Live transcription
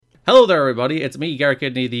Hello there, everybody. It's me, Garrett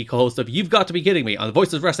Kidney, the co-host of You've Got to Be Kidding Me on the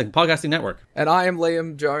Voices of Wrestling Podcasting Network. And I am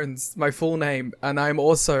Liam Jones, my full name, and I'm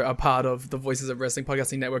also a part of the Voices of Wrestling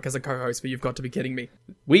Podcasting Network as a co-host for You've Got to Be Kidding Me.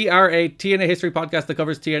 We are a TNA history podcast that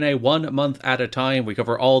covers TNA 1 month at a time. We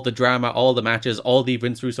cover all the drama, all the matches, all the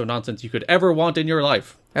Vince Russo nonsense you could ever want in your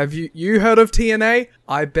life. Have you heard of TNA?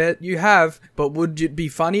 I bet you have, but would it be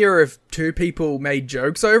funnier if two people made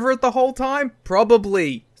jokes over it the whole time?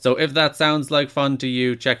 Probably. So if that sounds like fun to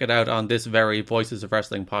you, check it out on this very Voices of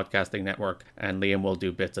Wrestling Podcasting Network, and Liam will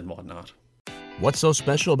do bits and whatnot. What's so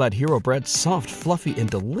special about Hero Bread's soft, fluffy, and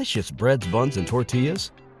delicious breads, buns, and tortillas?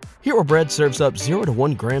 Hero Bread serves up 0 to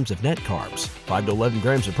 1 grams of net carbs, 5 to 11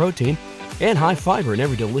 grams of protein, and high fiber in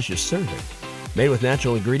every delicious serving. Made with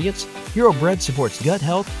natural ingredients, Hero Bread supports gut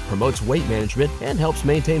health, promotes weight management, and helps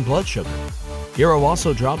maintain blood sugar. Hero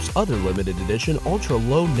also drops other limited edition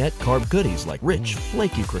ultra-low net carb goodies like rich,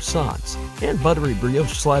 flaky croissants and buttery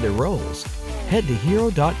brioche slider rolls. Head to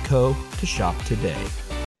hero.co to shop today.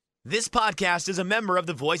 This podcast is a member of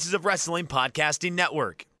the Voices of Wrestling Podcasting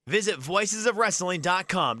Network. Visit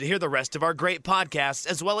voicesofwrestling.com to hear the rest of our great podcasts,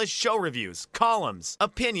 as well as show reviews, columns,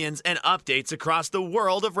 opinions, and updates across the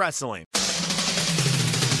world of wrestling.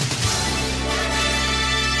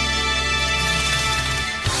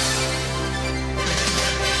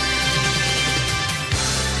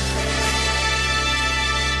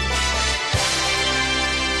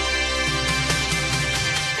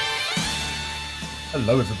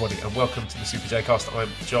 Hello everybody and welcome to the Super J-Cast. I'm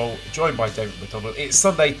Joel, joined by David McDonald. It's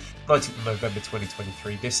Sunday, 19th of November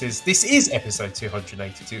 2023. This is episode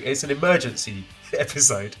 282. It's an emergency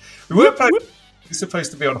episode. We weren't supposed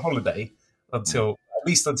to be on holiday until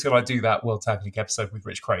I do that World Tag League episode with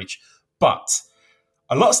Rich Craich. But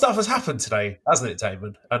a lot of stuff has happened today, hasn't it,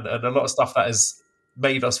 Damon? And a lot of stuff that has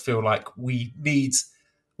made us feel like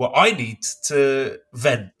I need to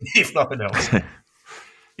vent, if nothing else.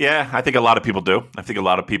 Yeah, I think a lot of people do. I think a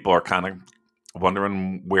lot of people are kind of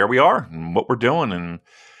wondering where we are and what we're doing. And,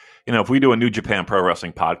 you know, if we do a New Japan Pro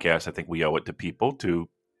Wrestling podcast, I think we owe it to people who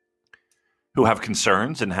have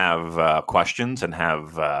concerns and have questions and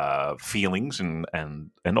have feelings and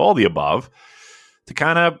all the above to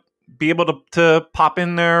kind of be able to pop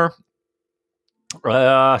in their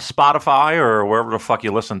Spotify or wherever the fuck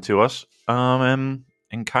you listen to us and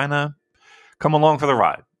kind of come along for the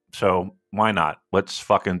ride. So why not? Let's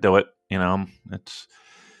fucking do it. You know, I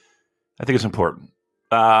think it's important.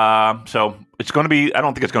 So it's going to be, I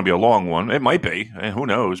don't think it's going to be a long one. It might be, who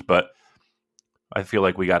knows? But I feel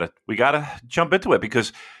like we gotta jump into it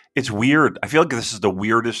because it's weird. I feel like this is the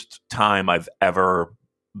weirdest time I've ever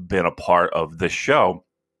been a part of this show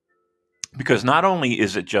because not only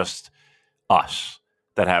is it just us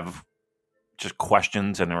that have just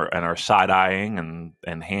questions and are side-eyeing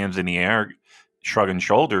and hands in the air, shrugging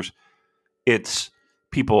shoulders. It's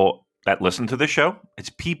people that listen to the show. It's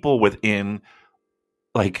people within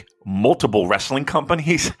like multiple wrestling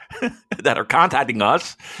companies that are contacting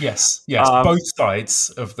us. Yes, both sides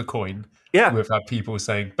of the coin. Yeah, we've had people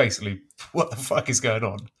saying basically, "What the fuck is going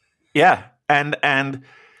on?" Yeah, and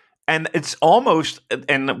it's almost,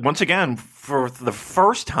 and once again, for the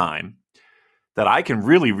first time that I can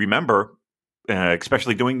really remember,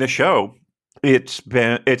 especially doing this show,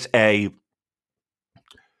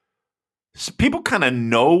 people kind of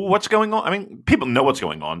know what's going on. I mean, people know what's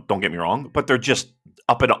going on, don't get me wrong, but they're just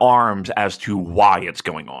up in arms as to why it's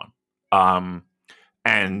going on.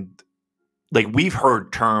 And like we've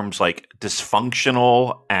heard terms like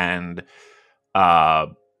dysfunctional and,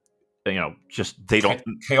 just they don't...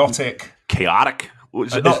 Chaotic.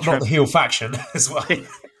 Not the heel faction as well.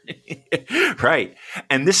 Right.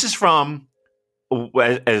 And this is from,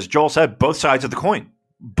 as Joel said, both sides of the coin,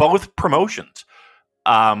 both promotions.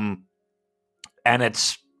 And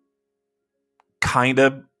it's kind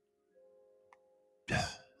of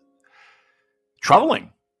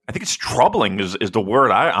troubling. I think it's troubling is the word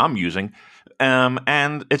I'm using.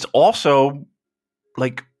 And it's also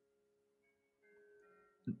like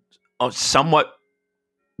somewhat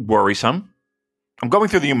worrisome. I'm going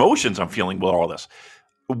through the emotions I'm feeling with all this.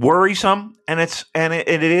 Worrisome, and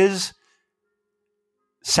it is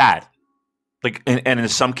sad. Like, and in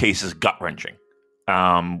some cases, gut-wrenching.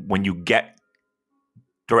 When you get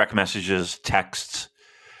direct messages, texts,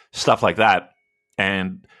 stuff like that.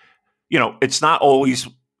 And, you know, it's not always,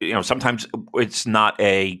 you know, sometimes it's not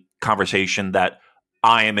a conversation that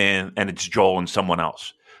I am in and it's Joel and someone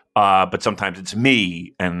else. But sometimes it's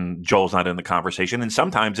me and Joel's not in the conversation. And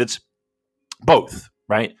sometimes it's both,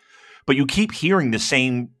 right? But you keep hearing the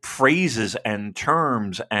same phrases and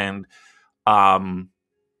terms and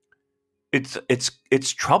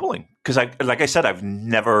it's troubling because like I said, I've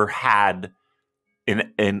never had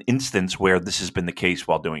an instance where this has been the case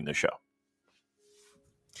while doing the show.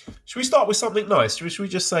 Should we start with something nice? Should we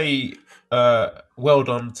just say well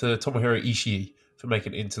done to Tomohiro Ishii for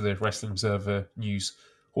making it into the Wrestling Observer News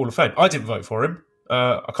Hall of Fame? I didn't vote for him.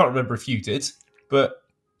 I can't remember if you did, but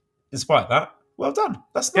despite that, well done.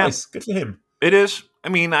 That's nice. Yeah. Good for him. It is. I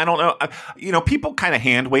mean, I don't know. People kind of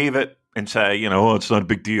hand wave it and say, oh, it's not a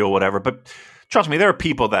big deal, whatever. But trust me, there are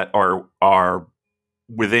people that are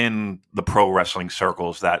within the pro wrestling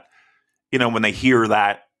circles that, when they hear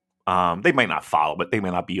that, they might not follow, but they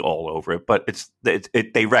may not be all over it. But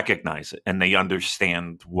they recognize it and they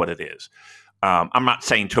understand what it is. I'm not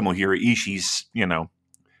saying Tomohiro Ishii's,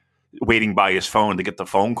 waiting by his phone to get the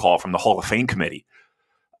phone call from the Hall of Fame committee.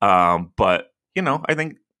 But I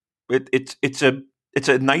think it's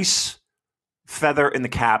a nice feather in the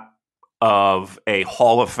cap of a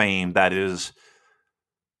Hall of Fame that is,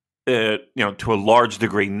 to a large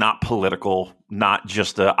degree, not political, not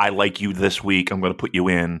just I like you this week, I'm going to put you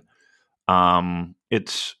in.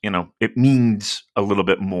 It's, it means a little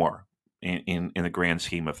bit more in the grand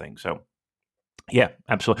scheme of things. So, yeah,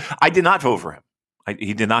 absolutely. I did not vote for him.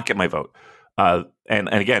 He did not get my vote. And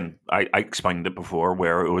again, I explained it before,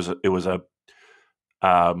 where it was a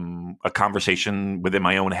conversation within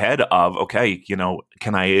my own head of, okay,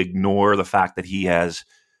 can I ignore the fact that he has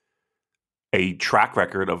a track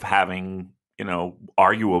record of having,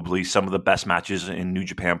 arguably some of the best matches in New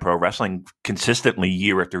Japan Pro Wrestling consistently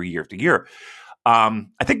year after year after year. I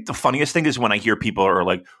think the funniest thing is when I hear people are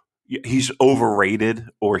like, he's overrated,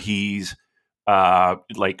 or he's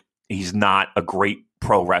he's not a great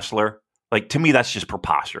pro wrestler. Like, to me, that's just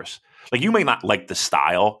preposterous. Like, you may not like the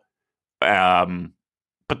style,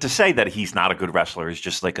 but to say that he's not a good wrestler is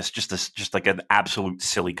just like an absolute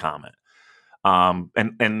silly comment.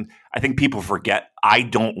 And I think people forget I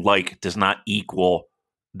don't like does not equal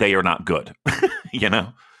they are not good.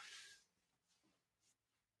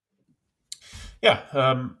 Yeah.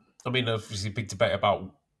 I mean, obviously, a big debate about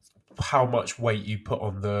how much weight you put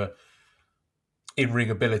on the in-ring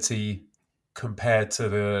ability compared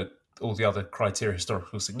to all the other criteria,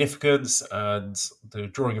 historical significance and the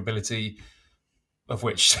drawing ability, of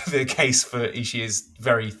which the case for Ishii is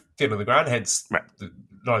very thin on the ground, hence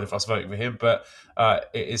neither of us voting for him. But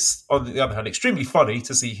it is, on the other hand, extremely funny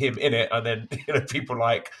to see him in it, and then people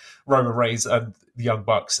like Roman Reigns and the Young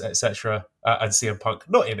Bucks, etc., and CM Punk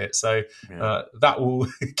not in it. So that will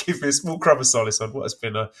give me a small crumb of solace on what has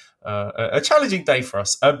been a challenging day for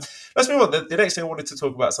us. Let's move on. The next thing I wanted to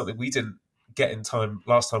talk about, something we didn't get in time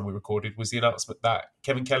last time we recorded, was the announcement that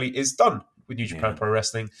Kevin Kelly is done with New Japan Pro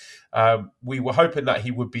Wrestling. We were hoping that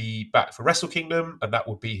he would be back for Wrestle Kingdom, and that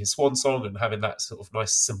would be his swan song, and having that sort of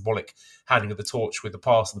nice symbolic handing of the torch with the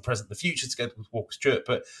past and the present and the future together with Walker Stewart,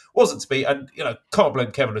 but wasn't to be. And can't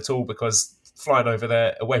blame Kevin at all, because flying over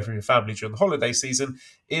there away from your family during the holiday season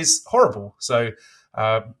is horrible. So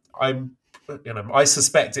I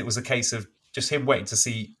suspect it was a case of just him waiting to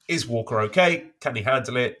see, is Walker okay? Can he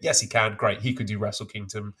handle it? Yes, he can. Great. He could do Wrestle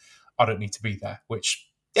Kingdom. I don't need to be there, which,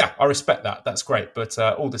 yeah, I respect that. That's great. But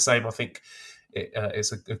all the same, I think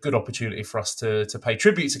it's a good opportunity for us to pay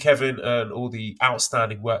tribute to Kevin and all the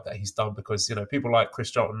outstanding work that he's done, because, people like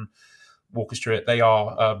Chris Johnson, Walker Stewart, they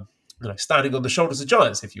are standing on the shoulders of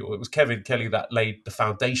giants, if you will. It was Kevin Kelly that laid the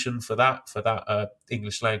foundation for that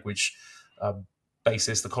English language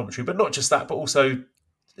basis, the commentary, but not just that, but also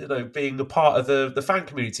being a part of the fan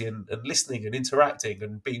community and listening and interacting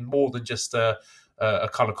and being more than just a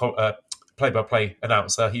colour play-by-play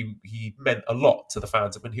announcer. He meant a lot to the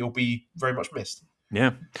fans, and he'll be very much missed.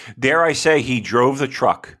 Yeah. Dare I say, he drove the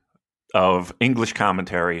truck of English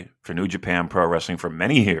commentary for New Japan Pro Wrestling for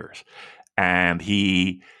many years. And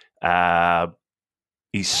he certainly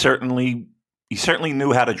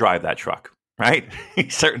knew how to drive that truck, right? He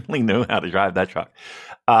certainly knew how to drive that truck.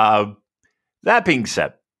 That being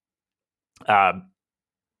said, I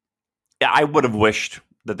would have wished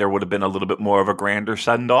that there would have been a little bit more of a grander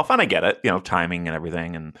send-off. And I get it, timing and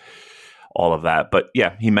everything and all of that. But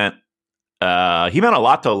yeah, he meant a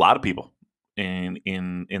lot to a lot of people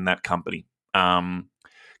in that company.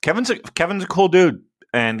 Kevin's a cool dude,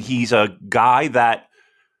 and he's a guy that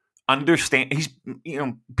understands.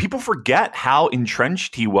 People forget how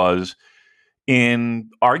entrenched he was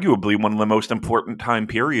in arguably one of the most important time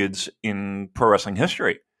periods in pro wrestling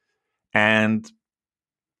history. And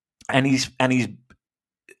he's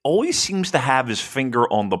always seems to have his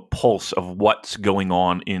finger on the pulse of what's going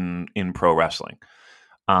on in pro wrestling.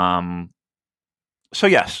 So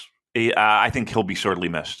yes, I think he'll be sorely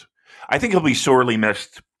missed. I think he'll be sorely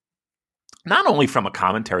missed not only from a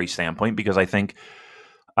commentary standpoint, because I think,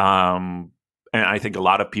 and I think a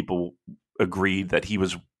lot of people agreed that he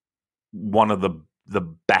was one of the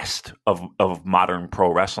best of modern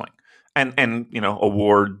pro wrestling, and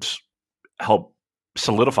awards help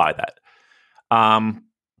solidify that.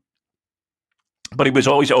 But he was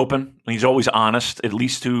always open. He's always honest, at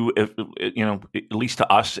least to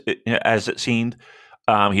us, as it seemed.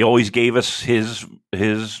 He always gave us his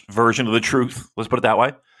version of the truth. Let's put it that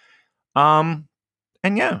way. And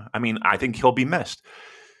yeah, I mean, I think he'll be missed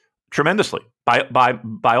tremendously by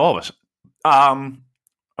all of us. I'm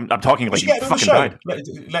talking like he fucking died. Let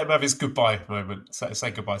him have his goodbye moment.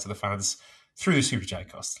 Say goodbye to the fans through the Super J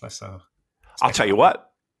Cast. I'll tell you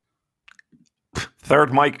what.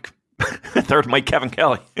 Third mic Kevin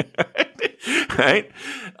Kelly. Right?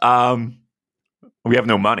 We have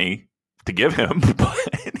no money to give him, but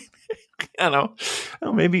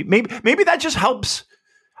maybe that just helps.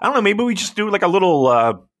 I don't know, maybe we just do like a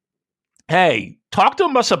little hey, talk to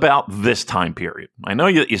us about this time period. I know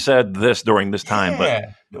you said this during this time,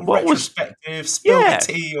 but what retrospective, spill the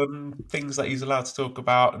tea on things that he's allowed to talk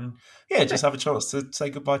about, and just have a chance to say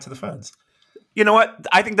goodbye to the fans. You know what?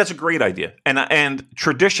 I think that's a great idea. And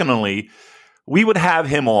traditionally, we would have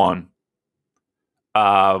him on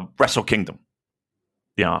Wrestle Kingdom.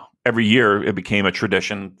 Every year it became a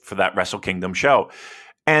tradition for that Wrestle Kingdom show.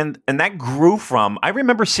 And that grew from, I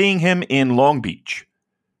remember seeing him in Long Beach.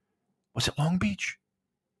 Was it Long Beach?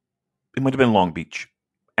 It might have been Long Beach.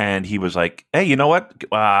 And he was like, hey, you know what? It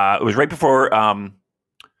was right before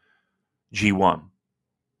G1.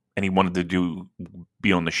 And he wanted to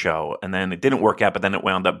be on the show. And then it didn't work out, but then it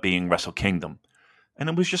wound up being Wrestle Kingdom. And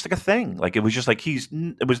it was just like a thing. Like, it was just like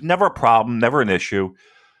it was never a problem, never an issue.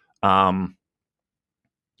 I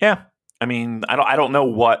mean, I don't know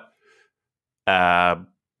what that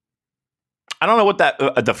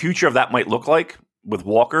the future of that might look like with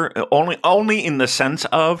Walker. Only in the sense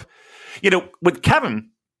of, with Kevin,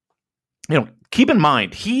 keep in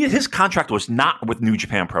mind his contract was not with New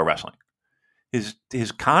Japan Pro Wrestling.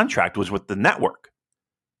 His contract was with the network.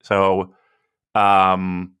 So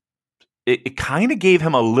it kind of gave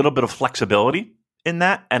him a little bit of flexibility in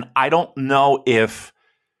that. And I don't know if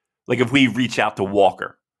we reach out to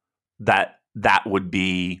Walker, that would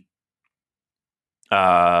be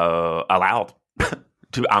allowed.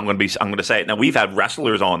 I'm going to say it. Now, we've had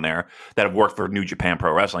wrestlers on there that have worked for New Japan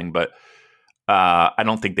Pro Wrestling, but I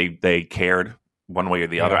don't think they cared one way or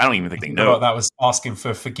the other. I don't even think they know. That was asking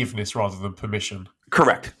for forgiveness rather than permission.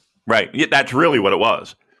 Correct. Right. Yeah, that's really what it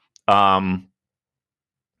was.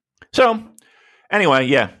 So anyway,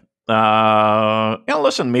 yeah.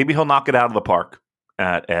 Listen, maybe he'll knock it out of the park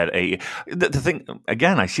at a. The thing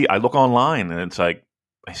again, I look online and it's like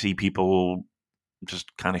I see people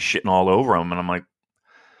just kind of shitting all over him, and I'm like,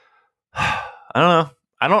 I don't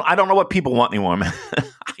know. I don't know what people want anymore, man.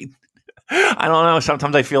 I don't know.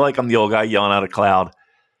 Sometimes I feel like I'm the old guy yelling at a cloud.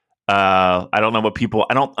 I don't know what people.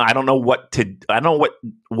 I don't know what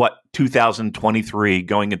 2023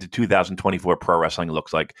 going into 2024 pro wrestling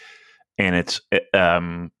looks like, and it's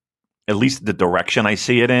at least the direction I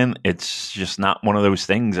see it in. It's just not one of those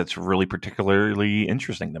things that's really particularly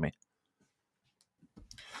interesting to me.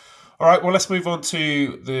 All right, well, let's move on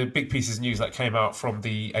to the big pieces of news that came out from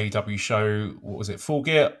the AEW show. What was it, Full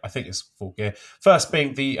Gear? I think it's Full Gear. First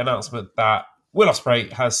being the announcement that Will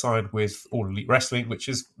Ospreay has signed with All Elite Wrestling, which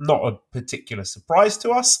is not a particular surprise to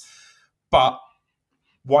us, but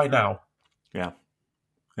why now? Yeah,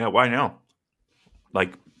 why now?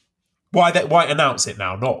 Like, why announce it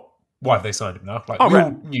now? Not why have they signed him now? Like, we all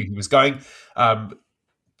knew he was going.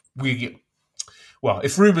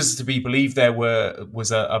 If rumours to be believed, there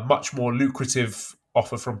was a much more lucrative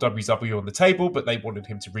offer from WW on the table, but they wanted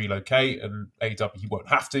him to relocate, and AEW, he won't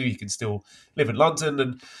have to. He can still live in London.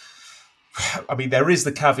 And I mean, there is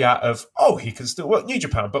the caveat of, he can still work New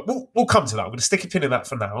Japan, but we'll come to that. I'm going to stick a pin in that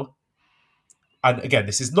for now. And again,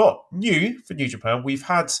 this is not new for New Japan. New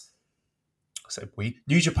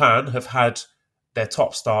Japan have had their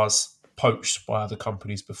top stars poached by other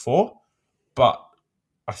companies before, but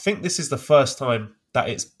I think this is the first time that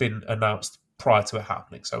it's been announced prior to it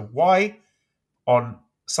happening. So why, on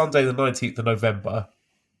Sunday the 19th of November,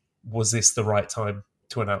 was this the right time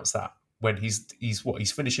to announce that? When he's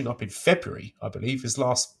finishing up in February, I believe. His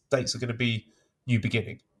last dates are going to be New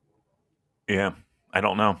Beginning. Yeah, I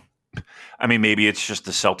don't know. I mean, maybe it's just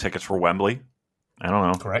to sell tickets for Wembley. I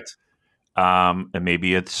don't know. Correct. And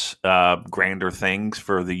maybe it's grander things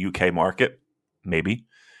for the UK market. Maybe.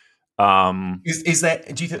 Is there?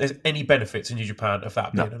 Do you think there's any benefit to New Japan of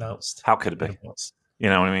that being announced? How could it be? You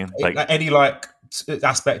know what I mean? Like any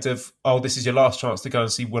aspect of, oh, this is your last chance to go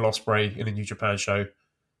and see Will Ospreay in a New Japan show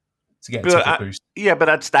to get a ticket boost. Yeah, but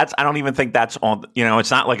that's I don't even think that's on. You know,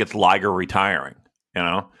 it's not like it's Liger retiring. You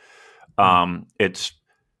know,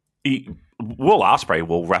 Will Ospreay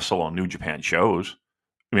will wrestle on New Japan shows.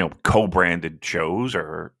 You know, co-branded shows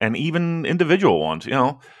and even individual ones. You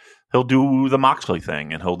know, he'll do the Moxley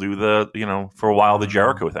thing and he'll do for a while the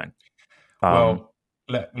Jericho thing. Well,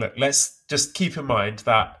 look, let's just keep in mind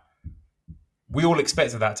that we all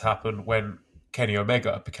expected that to happen when Kenny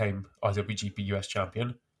Omega became IWGP US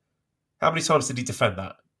champion. How many times did he defend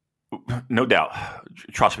that? No doubt.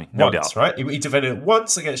 Trust me, once, doubt. Right? He defended it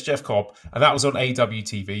once against Jeff Cobb, and that was on AEW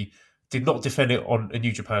TV. Did not defend it on a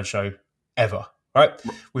New Japan show ever. Right?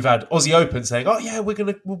 We've had Aussie Open saying, "Oh yeah,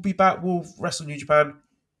 we'll be back. We'll wrestle New Japan."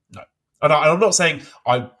 No, and I'm not saying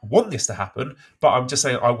I want this to happen, but I'm just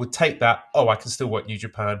saying I would take that. Oh, I can still work New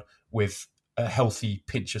Japan with a healthy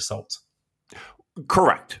pinch of salt.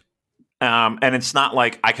 Correct. And it's not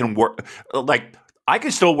like I can work like I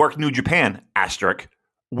can still work New Japan asterisk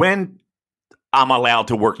when I'm allowed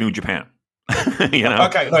to work New Japan. You know?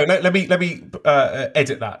 Okay, no, let me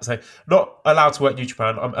edit that. So, not allowed to work New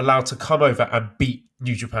Japan. I'm allowed to come over and beat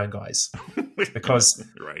New Japan guys because,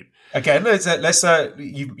 right? Again,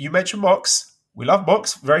 you mentioned Mox. We love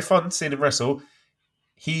Mox. Very fun seeing him wrestle.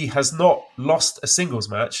 He has not lost a singles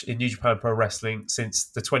match in New Japan Pro Wrestling since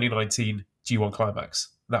the 2019 G1 Climax.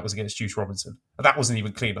 That was against Juice Robinson, and that wasn't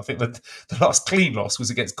even clean. I think the last clean loss was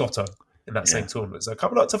against Goto in that same tournament. So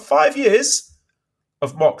coming up to 5 years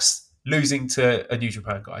of Mox losing to a New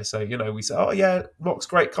Japan guy. So, we say, oh yeah, Mox,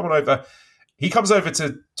 great, come on over. He comes over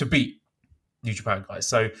to beat New Japan guys.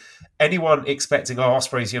 So anyone expecting,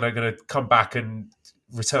 Ospreay's, going to come back and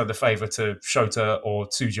return the favour to Shota or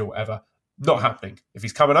Tsuji or whatever, not happening. If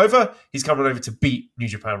he's coming over to beat New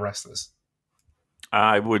Japan wrestlers.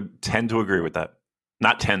 I would tend to agree with that.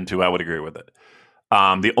 Not tend to, I would agree with it.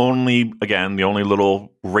 The only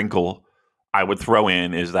little wrinkle I would throw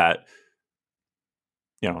in is that,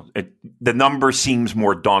 the number seems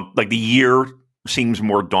more daunting. Like the year seems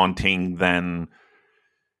more daunting than,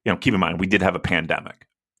 keep in mind, we did have a pandemic.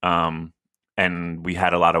 And we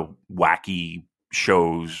had a lot of wacky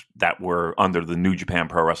shows that were under the New Japan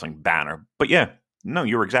Pro Wrestling banner. But yeah, no,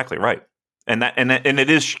 you're exactly right. And it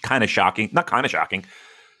is kind of shocking. Not kind of shocking.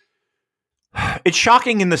 It's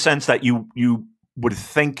shocking in the sense that you would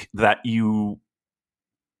think that you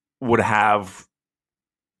would have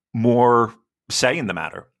more say in the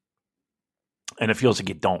matter, and it feels like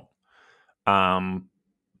you don't.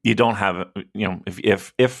 You don't have,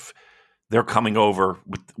 if they're coming over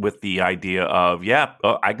with the idea of,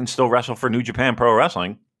 I can still wrestle for New Japan Pro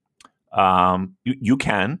Wrestling. You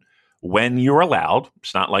can when you're allowed.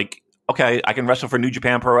 It's not like, okay, I can wrestle for New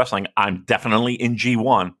Japan Pro Wrestling. I'm definitely in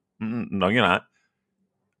G1. No, you're not,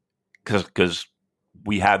 because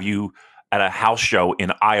we have you at a house show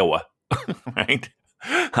in Iowa, right?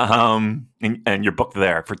 And you're booked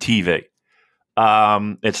there for TV.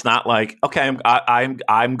 It's not like, okay,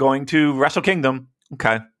 I'm going to Wrestle Kingdom.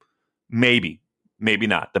 Okay, maybe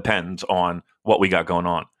not. Depends on what we got going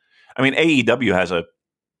on. I mean, AEW has a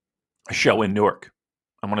show in Newark.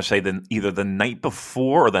 I want to say either the night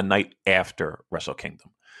before or the night after Wrestle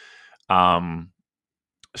Kingdom.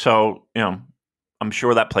 So I'm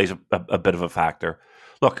sure that plays a bit of a factor.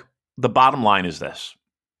 Look, the bottom line is this.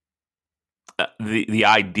 The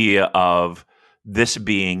idea of this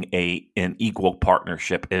being an equal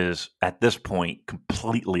partnership is at this point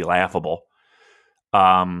completely laughable.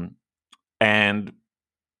 And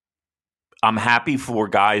I'm happy for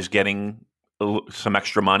guys getting some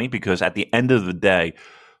extra money because at the end of the day,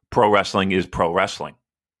 pro wrestling is pro wrestling.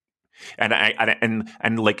 And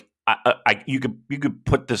you could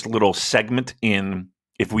put this little segment in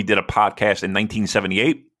if we did a podcast in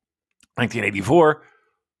 1978, 1984,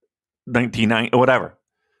 1990, whatever.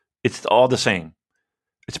 It's all the same.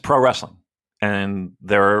 It's pro wrestling, and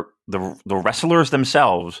the wrestlers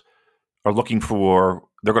themselves are looking for.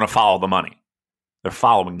 They're going to follow the money. They're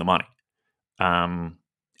following the money,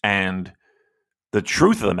 and the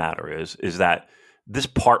truth of the matter is that this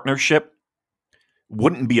partnership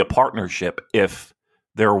wouldn't be a partnership if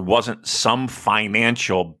there wasn't some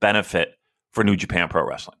financial benefit for New Japan Pro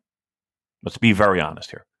Wrestling. Let's be very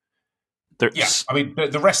honest here. I mean,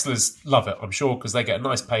 the wrestlers love it, I'm sure, because they get a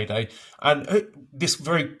nice payday. And this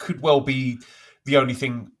could well be the only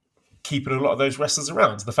thing keeping a lot of those wrestlers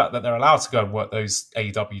around. The fact that they're allowed to go and work those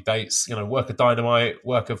AEW dates, work a Dynamite,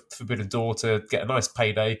 work a Forbidden Door to get a nice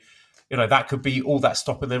payday. That could be all that's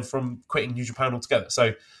stopping them from quitting New Japan altogether.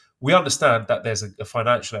 So we understand that there's a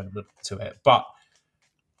financial element to it. But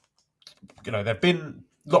there've been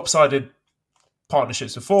lopsided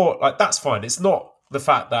partnerships before. Like, that's fine. It's not the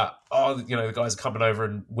fact that the guys are coming over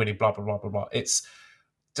and winning, blah blah blah blah blah. It's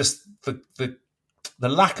just the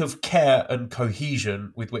lack of care and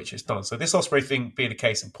cohesion with which it's done. So this Ospreay thing being a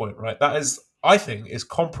case in point, right? That is, I think, is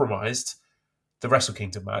compromised the Wrestle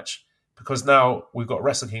Kingdom match, because now we've got a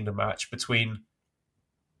Wrestle Kingdom match between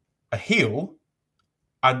a heel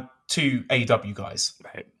and two AEW guys,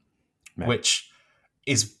 Right. which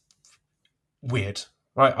is weird,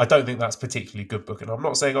 right? I don't think that's particularly good booking. I'm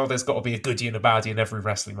not saying, there's got to be a goodie and a baddie in every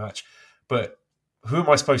wrestling match, but who am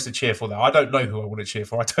I supposed to cheer for there? I don't know who I want to cheer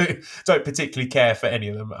for. I don't particularly care for any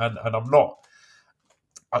of them, and I'm not.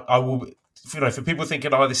 I will, for people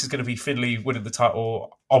thinking, this is going to be Finlay winning the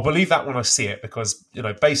title, I'll believe that when I see it, because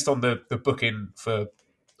based on the booking for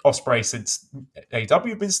Ospreay since AEW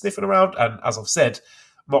have been sniffing around, and as I've said,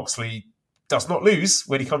 Moxley does not lose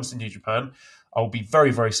when he comes to New Japan. I'll be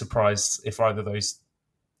very, very surprised if either of those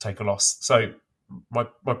take a loss. So my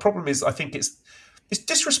problem is, I think it's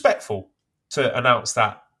disrespectful to announce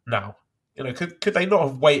that now. Could they not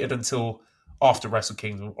have waited until after Wrestle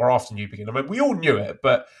Kingdom or after New Beginning? I mean, we all knew it,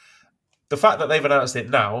 but the fact that they've announced it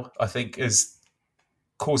now, I think, is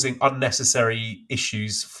causing unnecessary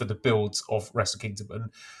issues for the build of Wrestle Kingdom.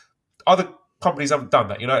 And other companies haven't done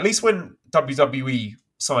that. At least when WWE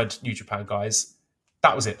signed New Japan guys,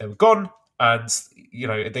 that was it. They were gone. And,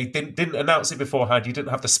 they didn't announce it beforehand. You didn't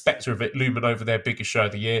have the spectre of it looming over their biggest show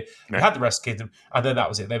of the year. You had the Wrestle Kingdom, and then that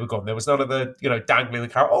was it. They were gone. There was none of the, dangling the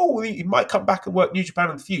carrot. He might come back and work New Japan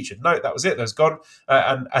in the future. No, that was it. That was gone.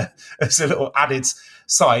 And there's a little added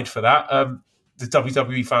side for that. The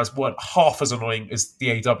WWE fans weren't half as annoying as the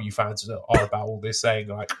AEW fans are about all this, saying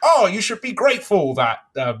like, you should be grateful that,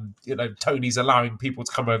 Tony's allowing people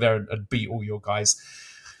to come over there and beat all your guys,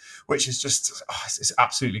 which is just, it's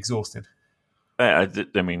absolutely exhausting. I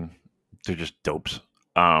mean, they're just dopes.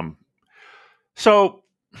 So,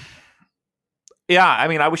 yeah, I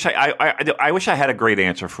mean, I wish I had a great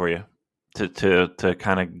answer for you to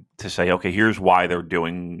kind of to say, okay, here's why they're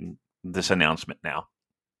doing this announcement now.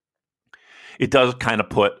 It does kind of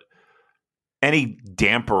put any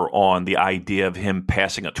damper on the idea of him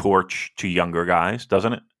passing a torch to younger guys,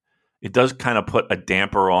 doesn't it? It does kind of put a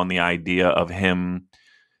damper on the idea of him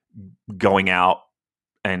going out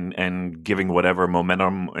and giving whatever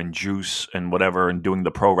momentum and juice and whatever and doing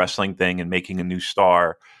the pro wrestling thing and making a new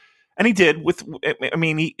star. And he did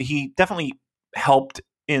he definitely helped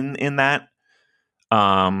in that.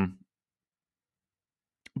 But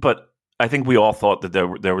I think we all thought that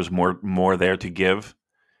there was more there to give.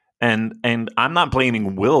 And I'm not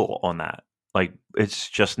blaming Will on that. Like, it's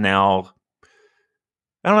just now,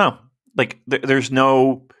 I don't know. Like, there's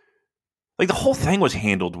no, like, the whole thing was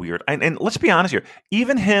handled weird. And let's be honest here.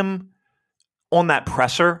 Even him on that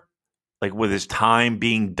presser, like, with his time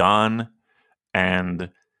being done and,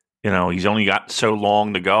 he's only got so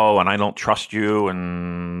long to go and I don't trust you.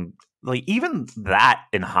 And, like, even that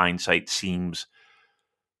in hindsight seems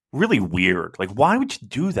really weird. Like, why would you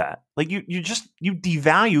do that? Like, you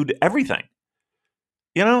devalued everything.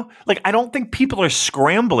 Like, I don't think people are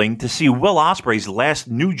scrambling to see Will Ospreay's last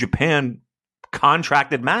New Japan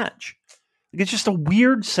contracted match. Like, it's just a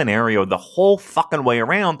weird scenario the whole fucking way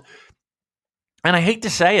around. And I hate to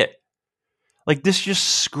say it. Like, this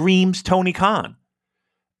just screams Tony Khan.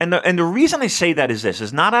 And the reason I say that is this.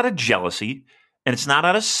 It's not out of jealousy, and it's not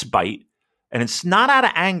out of spite, and it's not out of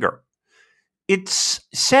anger. It's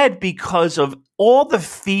said because of all the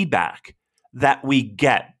feedback that we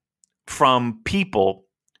get from people,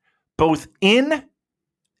 both in,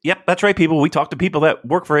 yep, that's right, people. We talk to people that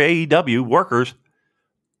work for AEW, workers,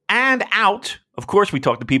 and out. Of course, we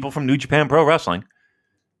talk to people from New Japan Pro Wrestling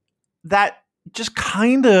that just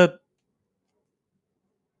kind of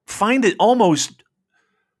find it almost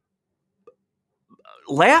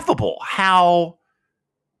laughable how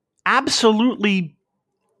absolutely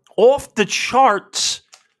off the charts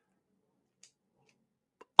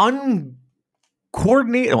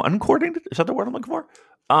uncoordinated, is that the word I'm looking for?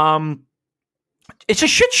 It's a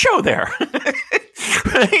shit show there.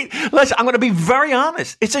 Right? Listen, I'm going to be very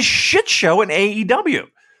honest. It's a shit show in AEW.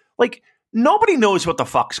 Like, nobody knows what the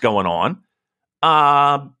fuck's going on.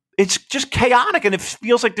 It's just chaotic, and it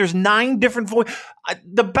feels like there's 9 different voices.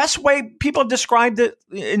 The best way people have described it,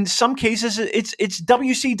 in some cases, it's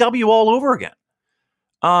WCW all over again.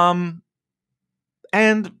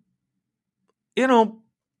 And,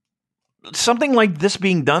 something like this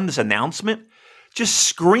being done, this announcement, just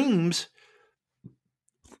screams,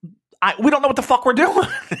 we don't know what the fuck we're doing.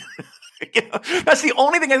 That's the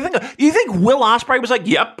only thing I think of. You think Will Ospreay was like,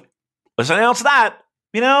 yep, let's announce that?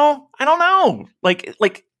 I don't know. Like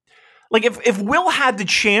Like if Will had the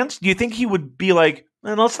chance, do you think he would be like,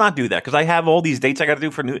 let's not do that because I have all these dates I got to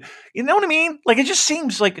do for new. You know what I mean? Like it just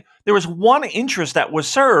seems like there was one interest that was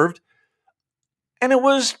served, and it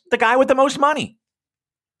was the guy with the most money.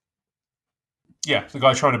 Yeah, the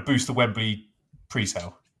guy trying to boost the Wembley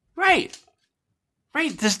pre-sale. Right.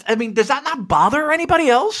 Does that not bother anybody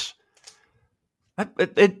else?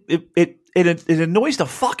 It annoys the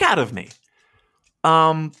fuck out of me.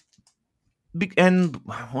 And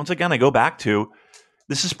once again, I go back to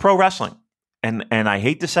this is pro wrestling, and I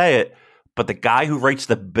hate to say it, but the guy who writes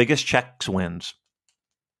the biggest checks wins.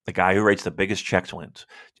 The guy who writes the biggest checks wins,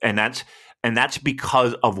 and that's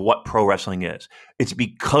because of what pro wrestling is. It's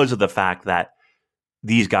because of the fact that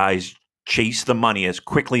these guys chase the money as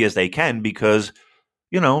quickly as they can because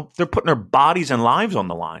they're putting their bodies and lives on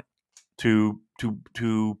the line to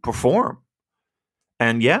perform.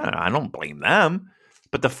 And yeah, I don't blame them.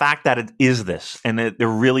 But the fact that it is this, and there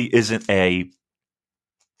really isn't a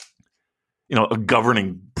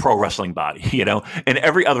governing pro wrestling body, in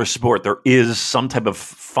every other sport, there is some type of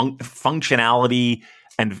functionality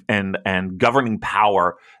and governing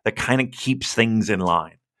power that kind of keeps things in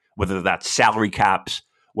line, whether that's salary caps,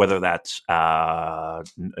 whether that's no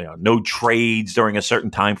trades during a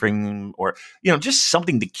certain time frame, or just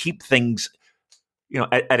something to keep things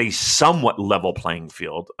at a somewhat level playing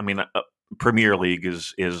field. I mean, Premier League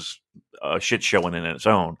is a shit show in its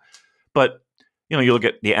own, but you look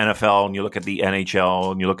at the NFL and you look at the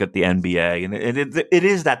NHL and you look at the NBA, and it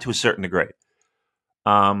is that to a certain degree.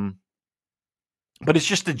 But it's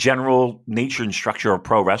just the general nature and structure of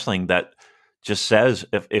pro wrestling that just says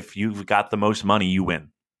if you've got the most money, you win.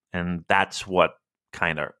 And that's what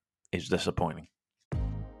kind of is disappointing.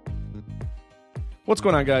 What's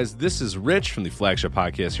going on, guys? This is Rich from the flagship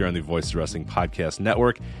podcast here on the Voice of Wrestling Podcast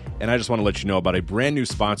Network. And I just want to let you know about a brand new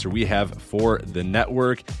sponsor we have for the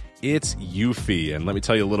network. It's Eufy. And let me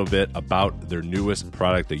tell you a little bit about their newest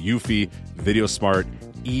product, the Eufy Video Smart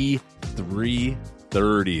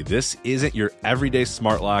E330. This isn't your everyday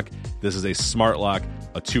smart lock. This is a smart lock,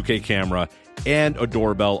 a 2K camera, and a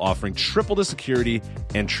doorbell offering triple the security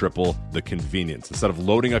and triple the convenience. Instead of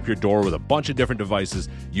loading up your door with a bunch of different devices,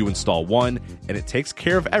 you install one, and it takes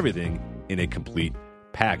care of everything in a complete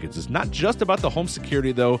package. It's not just about the home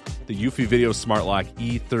security, though. The Eufy Video Smart Lock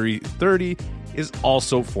E330 is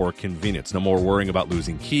also for convenience. No more worrying about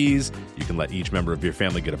losing keys. You can let each member of your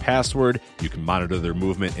family get a password. You can monitor their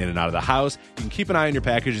movement in and out of the house. You can keep an eye on your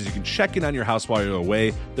packages. You can check in on your house while you're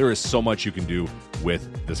away. There is so much you can do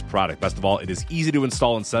with this product. Best of all, it is easy to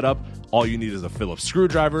install and set up. All you need is a Phillips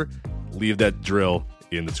screwdriver. Leave that drill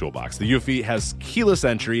in the toolbox. The Eufy has keyless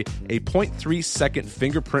entry, a 0.3-second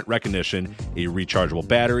fingerprint recognition, a rechargeable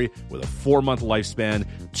battery with a 4-month lifespan,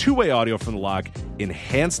 two-way audio from the lock,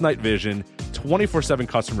 enhanced night vision, 24/7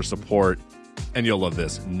 customer support, and you'll love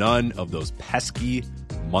this, none of those pesky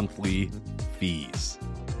monthly fees.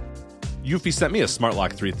 Eufy sent me a Smart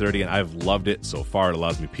Lock 330, and I've loved it so far. It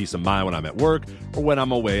allows me peace of mind when I'm at work or when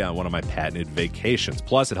I'm away on one of my patented vacations.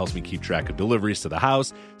 Plus, it helps me keep track of deliveries to the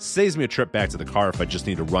house, saves me a trip back to the car if I just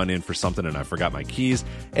need to run in for something and I forgot my keys,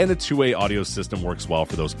 and the two-way audio system works well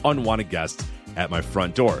for those unwanted guests at my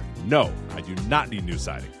front door. No, I do not need new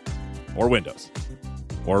siding or windows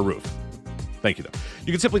or a roof. Thank you, though.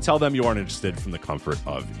 You can simply tell them you aren't interested from the comfort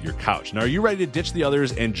of your couch. Now, are you ready to ditch the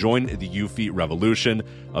others and join the Eufy revolution?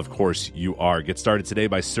 Of course you are. Get started today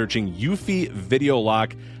by searching Eufy Video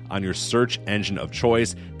Lock on your search engine of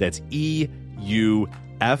choice. That's EUFY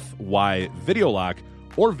Video Lock,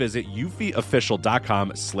 or visit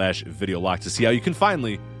eufyofficial.com/video lock to see how you can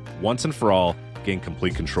finally, once and for all, gain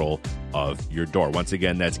complete control of your door. Once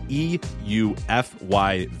again, that's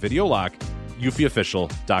EUFY Video Lock,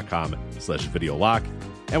 eufyofficial.com/video lock.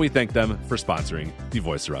 And we thank them for sponsoring the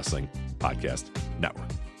Voice of Wrestling Podcast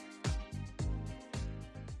Network.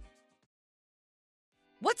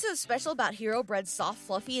 What's so special about Hero Bread's soft,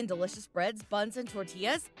 fluffy, and delicious breads, buns, and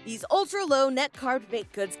tortillas? These ultra-low net-carb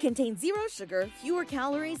baked goods contain zero sugar, fewer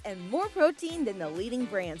calories, and more protein than the leading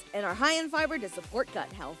brands, and are high in fiber to support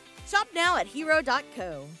gut health. Shop now at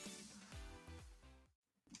hero.co.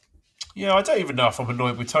 Yeah, I don't even know if I'm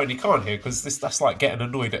annoyed with Tony Khan here, because that's like getting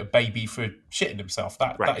annoyed at a baby for shitting himself.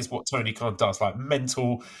 That is what Tony Khan does, like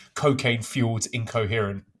mental, cocaine-fueled,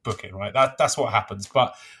 incoherent booking, right? That's what happens.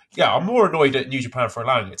 But yeah, I'm more annoyed at New Japan for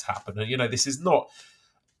allowing it to happen. And, this is not,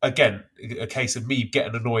 again, a case of me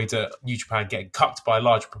getting annoyed at New Japan getting cucked by a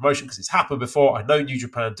large promotion, because it's happened before. I know New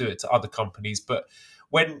Japan do it to other companies, but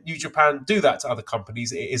when New Japan do that to other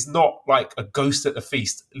companies, it is not like a ghost at the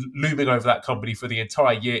feast looming over that company for the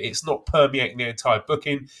entire year. It's not permeating the entire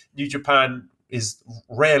booking. New Japan is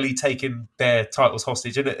rarely taking their titles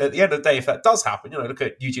hostage. And at the end of the day, if that does happen, look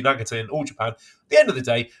at Yuji Nagata in All Japan. At the end of the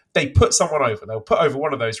day, they put someone over. They'll put over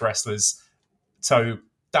one of those wrestlers. So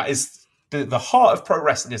that is the heart of pro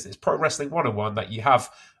wrestling, isn't it? It's pro wrestling 101, that you have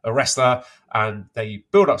a wrestler and they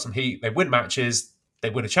build up some heat, they win matches, they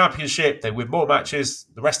win a championship, they win more matches,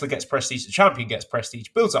 the wrestler gets prestige, the champion gets prestige,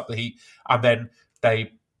 builds up the heat, and then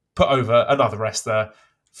they put over another wrestler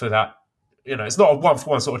for that. It's not a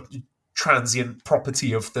one-for-one sort of transient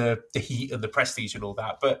property of the heat and the prestige and all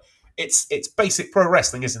that, but it's basic pro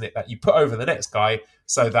wrestling, isn't it? That you put over the next guy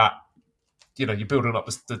so that you're building up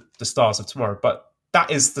the stars of tomorrow. But that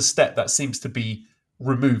is the step that seems to be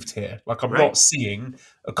removed here. Like, I'm not seeing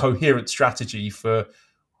a coherent strategy for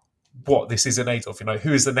what this is in aid of.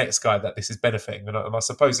 Who is the next guy that this is benefiting? And I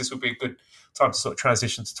suppose this would be a good time to sort of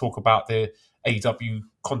transition to talk about the AEW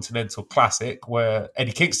Continental Classic, where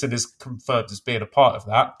Eddie Kingston is confirmed as being a part of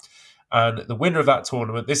that. And the winner of that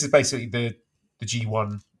tournament, this is basically the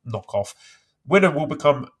G1 knockoff, winner will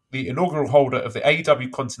become the inaugural holder of the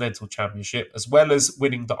AEW Continental Championship, as well as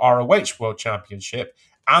winning the ROH World Championship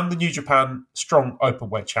and the New Japan Strong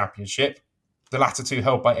Openweight Championship, the latter two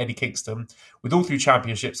held by Eddie Kingston. With all three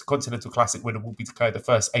championships, the Continental Classic winner will be declared the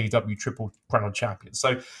first AEW Triple Crown champion.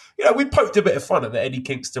 So, we poked a bit of fun at the Eddie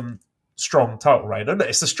Kingston strong title reign. And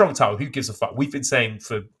it's a strong title. Who gives a fuck? We've been saying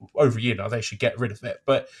for over a year now they should get rid of it.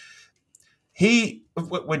 But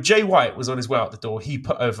when Jay White was on his way out the door, he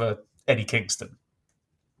put over Eddie Kingston.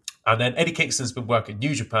 And then Eddie Kingston's been working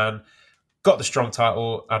New Japan, got the strong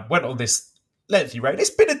title, and went on this lengthy reign.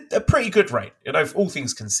 It's been a pretty good reign. All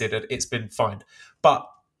things considered, it's been fine. But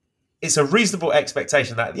it's a reasonable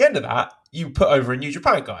expectation that at the end of that, you put over a New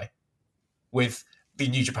Japan guy with the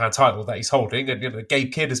New Japan title that he's holding. And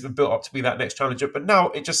Gabe Kidd has been built up to be that next challenger. But now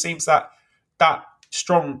it just seems that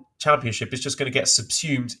strong championship is just going to get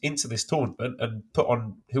subsumed into this tournament and put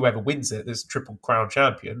on whoever wins it, this Triple Crown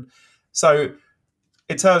champion. So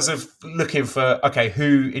in terms of looking for,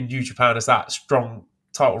 who in New Japan has that strong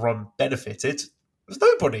title run benefited, there's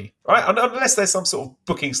nobody, right? Unless there's some sort of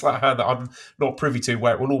booking sleight of hand that I'm not privy to,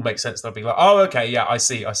 where it will all make sense. And I'll be like, oh, okay, yeah, I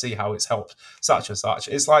see how it's helped such and such.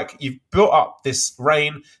 It's like you've built up this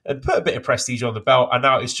reign and put a bit of prestige on the belt, and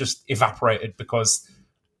now it's just evaporated because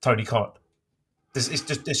Tony Khan. There's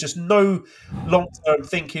just no long-term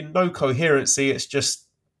thinking, no coherency. It's just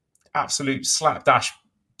absolute slapdash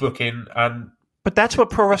booking. But that's what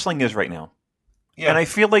pro wrestling is right now. Yeah. And I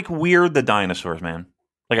feel like we're the dinosaurs, man.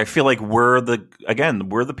 Like, I feel like we're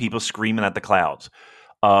the people screaming at the clouds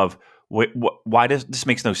of why does this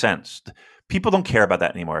makes no sense. People don't care about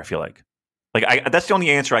that anymore. I feel like that's the only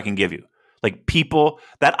answer I can give you. Like, people,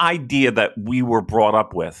 that idea that we were brought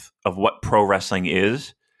up with of what pro wrestling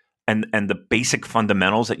is, and the basic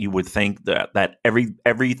fundamentals that you would think that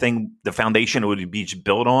everything, the foundation would be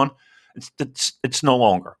built on, it's no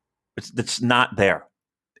longer. It's not there.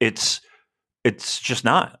 It's just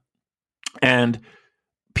not. And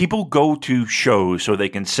people go to shows so they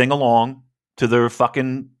can sing along to their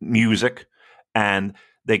fucking music, and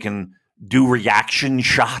they can do reaction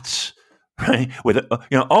shots, right? With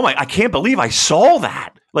oh my, I can't believe I saw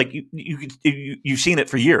that. Like you've seen it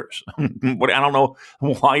for years. I don't know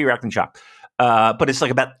why you're acting shocked, but it's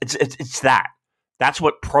like it's that. That's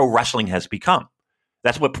what pro wrestling has become.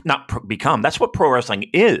 That's what That's what pro wrestling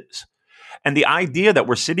is. And the idea that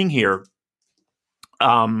we're sitting here,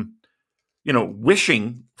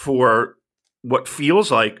 wishing for what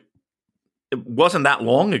feels like it wasn't that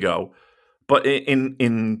long ago, but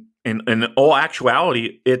in all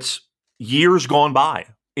actuality, it's years gone by.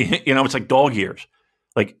 It's like dog years.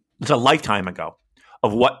 Like, it's a lifetime ago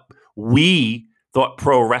of what we thought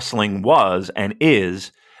pro wrestling was and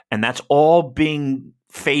is, and that's all being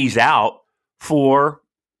phased out for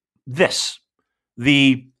this.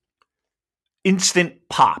 The instant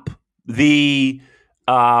pop, the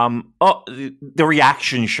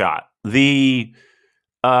reaction shot, we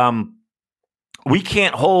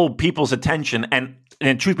can't hold people's attention,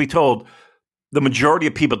 and truth be told, the majority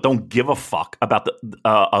of people don't give a fuck about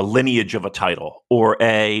a lineage of a title or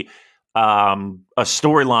a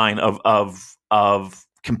storyline of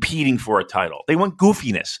competing for a title. They want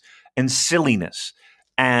goofiness and silliness,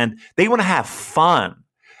 and they want to have fun,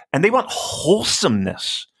 and they want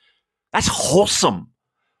wholesomeness. That's wholesome.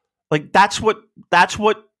 Like, that's what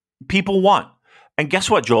people want. And guess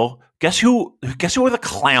what, Joel? Guess who are the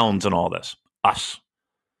clowns in all this? Us.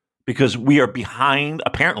 Because we are behind,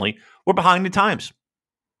 apparently, we're behind the times.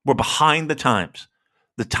 We're behind the times.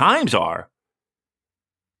 The times are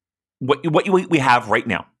what we have right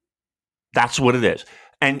now. That's what it is.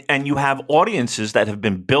 And you have audiences that have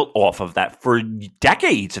been built off of that for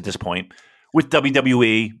decades at this point, with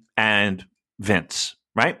WWE and Vince,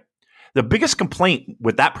 right? The biggest complaint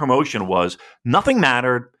with that promotion was nothing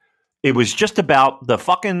mattered. It was just about the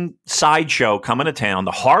fucking sideshow coming to town,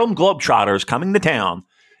 the Harlem Globetrotters coming to town,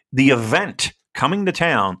 the event coming to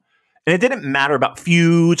town. And it didn't matter about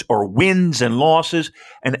feuds or wins and losses.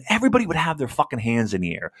 And everybody would have their fucking hands in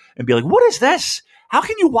the air and be like, what is this? How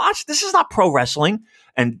can you watch? This is not pro wrestling.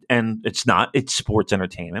 And it's not. It's sports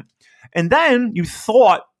entertainment. And then you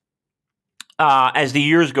thought, as the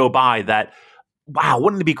years go by, that, wow,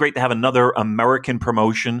 wouldn't it be great to have another American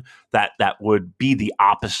promotion that would be the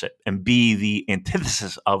opposite and be the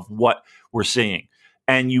antithesis of what we're seeing?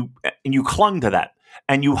 And you clung to that.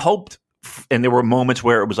 And you hoped, and there were moments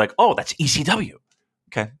where it was like, oh, that's ECW.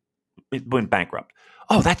 Okay. It went bankrupt.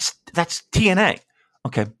 Oh, that's TNA.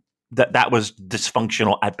 Okay. That was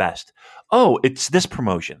dysfunctional at best. Oh, it's this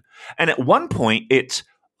promotion. And at one point it's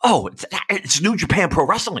New Japan Pro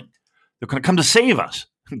Wrestling. They're going to come to save us,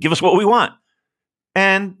 give us what we want.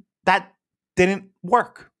 And that didn't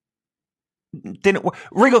work.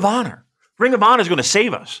 Ring of Honor is going to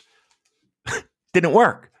save us. Didn't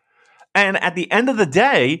work. And at the end of the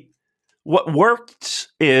day, what works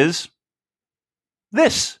is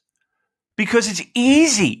this, because it's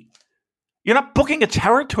easy. You're not booking a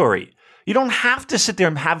territory. You don't have to sit there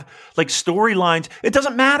and have like storylines. It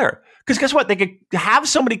doesn't matter, because guess what? They could have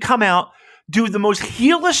somebody come out, do the most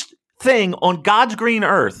heelish thing on God's green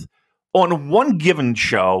earth on one given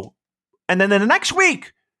show, and then the next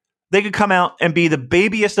week they could come out and be the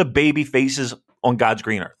babiest of baby faces on God's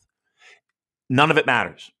green earth. None of it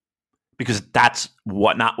matters, because that's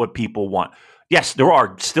not what people want. Yes, there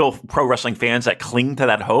are still pro wrestling fans that cling to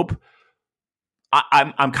that hope.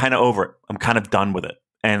 I'm kind of over it. I'm kind of done with it,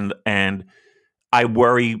 and I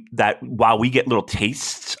worry that while we get little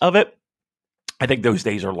tastes of it, I think those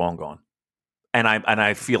days are long gone. And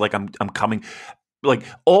I feel like I'm coming. Like,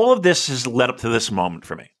 all of this has led up to this moment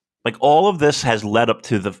for me. Like, all of this has led up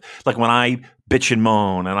to like when I bitch and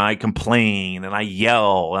moan and I complain and I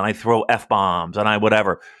yell and I throw F-bombs and I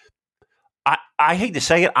whatever. I hate to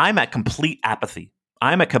say it, I'm at complete apathy.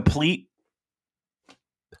 I'm at complete,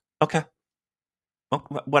 okay, well,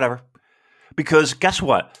 whatever. Because guess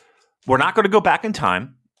what? We're not going to go back in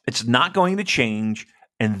time. It's not going to change.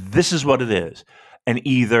 And this is what it is. And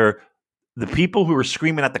either the people who are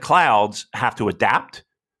screaming at the clouds have to adapt,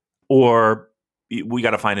 or we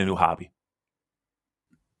got to find a new hobby.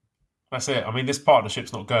 That's it. I mean, this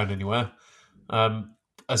partnership's not going anywhere.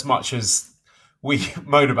 As much as we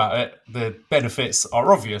moan about it, the benefits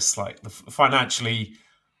are obvious. Like, financially,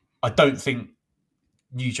 I don't think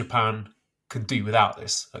New Japan can do without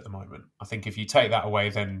this at the moment. I think if you take that away,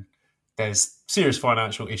 then there's serious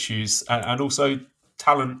financial issues and also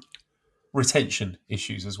talent retention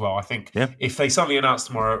issues as well. I think if they suddenly announce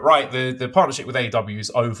tomorrow, right, the partnership with AEW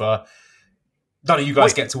is over, none of you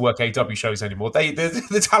guys get to work AEW shows anymore,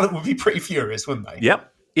 the talent would be pretty furious, wouldn't they?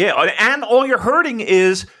 Yep. Yeah. And all you're hurting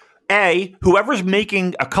is, whoever's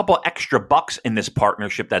making a couple extra bucks in this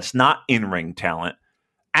partnership that's not in-ring talent,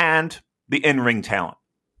 and the in-ring talent,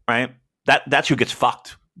 right? That's who gets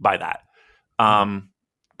fucked by that.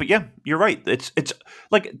 But yeah, you're right. It's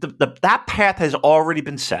like that path has already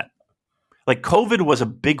been set. Like, COVID was a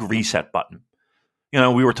big reset button. You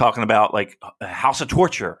know, we were talking about like House of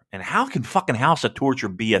Torture, and how can fucking House of Torture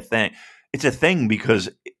be a thing? It's a thing because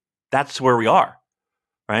that's where we are,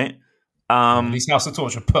 right? At least House of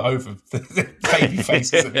Torture put over the baby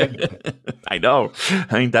faces at the end of it. I know.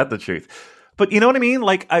 Ain't that the truth? But you know what I mean?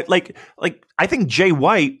 Like I think Jay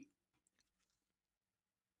White,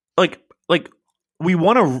 like we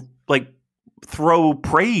want to like throw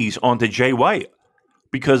praise onto Jay White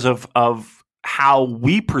because of how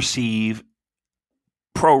we perceive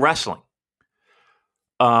pro wrestling,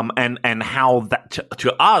 and how that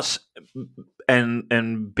to us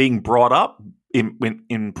and being brought up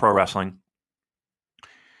in pro wrestling.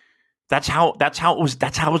 That's how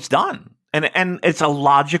it's done, and it's a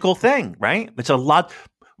logical thing, right? It's a lot.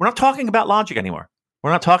 We're not talking about logic anymore.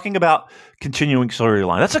 We're not talking about continuing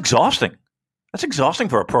storyline. That's exhausting. That's exhausting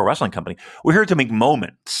for a pro wrestling company. We're here to make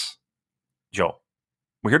moments, Joel.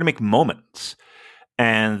 We're here to make moments,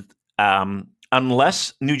 and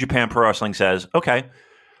unless New Japan Pro Wrestling says, okay,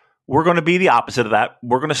 we're going to be the opposite of that.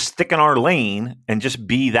 We're going to stick in our lane and just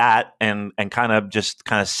be that, and kind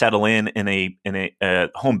of settle in a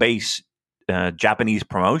home base Japanese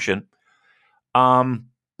promotion.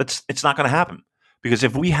 It's not going to happen, because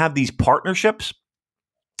if we have these partnerships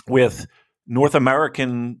with North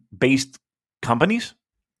American based companies,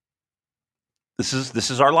 this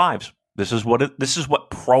is our lives. This is what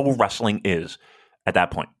pro wrestling is at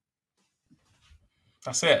that point.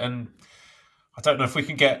 That's it. And I don't know if we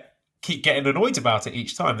can keep getting annoyed about it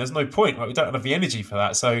each time. There's no point. Like, we don't have the energy for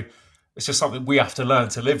that. So it's just something we have to learn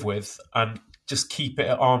to live with and just keep it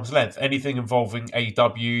at arm's length. Anything involving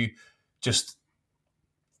AEW, just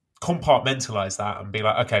compartmentalize that and be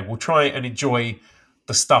like, okay, we'll try and enjoy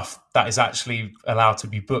the stuff that is actually allowed to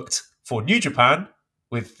be booked for New Japan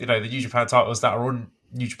with, the New Japan titles that are on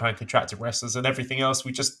New Japan contracted wrestlers, and everything else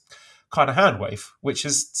we just kind of hand wave, which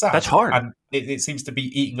is sad. That's hard. And it seems to be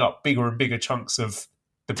eating up bigger and bigger chunks of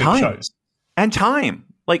the big Time. shows. And time.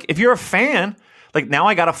 Like, if you're a fan, like, now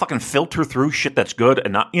I got to fucking filter through shit that's good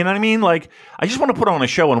and not, you know what I mean? Like, I just want to put on a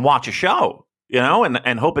show and watch a show,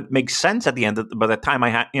 and hope it makes sense at the end by the time I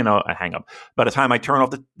hang up, by the time I turn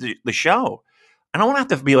off the show. I don't want to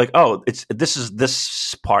have to be like, oh, this is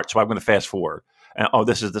this part, so I'm going to fast forward. And, oh,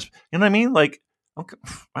 this is this. You know what I mean? Like, okay,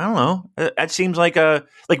 I don't know. That seems like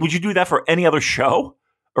would you do that for any other show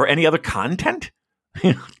or any other content?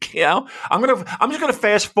 I'm just gonna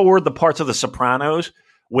fast forward the parts of The Sopranos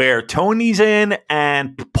where Tony's in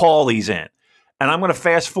and Paulie's in, and I'm gonna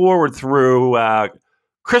fast forward through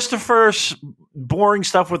Christopher's boring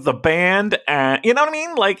stuff with the band, and you know what I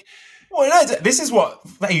mean, like. Well, no, this is what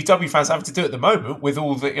AEW fans have to do at the moment with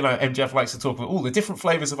all the, MJF likes to talk about all the different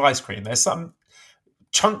flavors of ice cream. There's some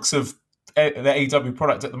chunks of the AEW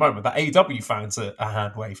product at the moment that AEW fans are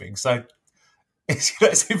hand waving. So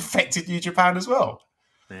it's infected New Japan as well.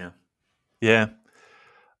 Yeah.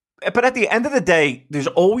 But at the end of the day, there's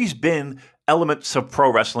always been elements of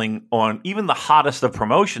pro wrestling on even the hottest of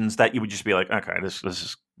promotions that you would just be like, okay, this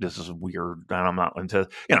is weird, and I'm not into,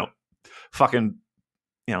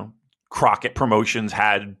 Crockett Promotions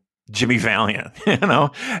had Jimmy Valiant,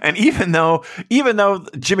 and even though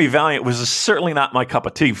Jimmy Valiant was certainly not my cup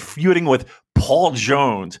of tea, feuding with Paul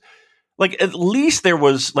Jones, like, at least there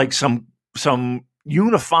was like some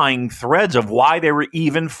unifying threads of why they were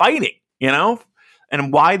even fighting,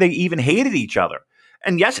 and why they even hated each other.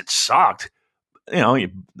 And yes, it sucked, you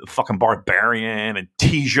fucking Barbarian and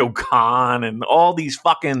Tijo Khan and all these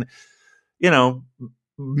fucking,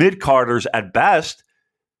 mid-carders at best.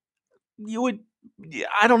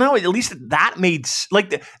 I don't know. At least that made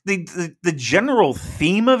like the general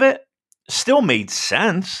theme of it still made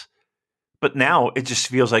sense, but now it just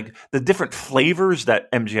feels like the different flavors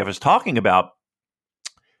that MJF is talking about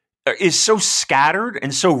is so scattered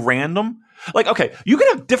and so random. Like, okay, you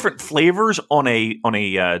can have different flavors on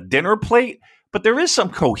a dinner plate, but there is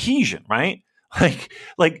some cohesion, right?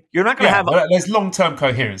 Like you're not going to have. There's long-term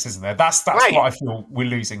coherence, isn't there? That's right. What I feel we're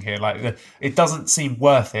losing here. Like, it doesn't seem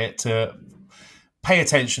worth it to pay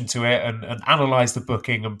attention to it and analyze the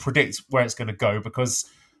booking and predict where it's going to go, because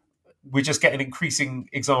we're just getting increasing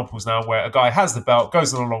examples now where a guy has the belt,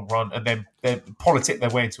 goes on a long run, and then they politic their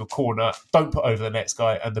way into a corner, don't put over the next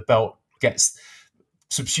guy, and the belt gets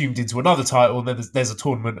subsumed into another title, and then there's a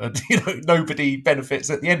tournament, and nobody benefits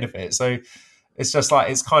at the end of it. So it's just like,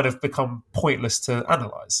 it's kind of become pointless to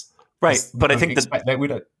analyze, right? But I think that we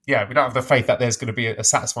don't have the faith that there's going to be a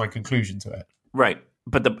satisfying conclusion to it, right?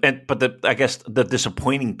 But the I guess the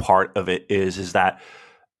disappointing part of it is that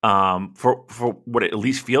for what it at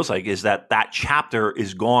least feels like is that chapter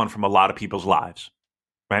is gone from a lot of people's lives,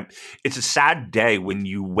 right? It's a sad day when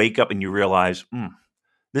you wake up and you realize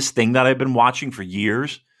this thing that I've been watching for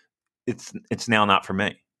years, it's now not for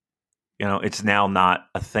me. It's now not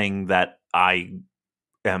a thing that I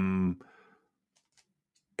am,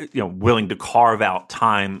 willing to carve out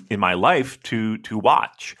time in my life to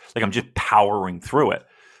watch. Like, I'm just powering through it.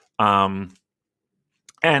 And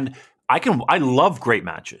I love great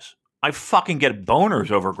matches. I fucking get boners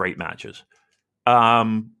over great matches. But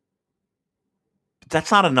that's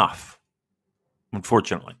not enough,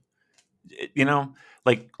 unfortunately.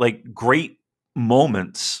 Like great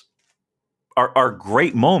moments are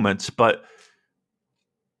great moments, but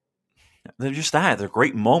they're just that. They're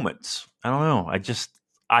great moments. I don't know.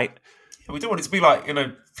 We don't want it to be like,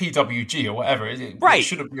 PWG or whatever. Right. It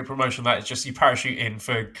shouldn't be a promotion that it's just you parachute in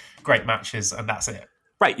for great matches and that's it.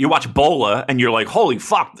 Right. You watch Bola and you're like, holy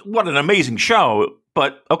fuck, what an amazing show.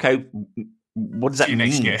 But okay, what does that mean?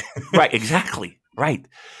 Next year. Right. Exactly. Right.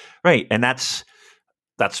 And that's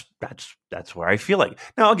where I feel like.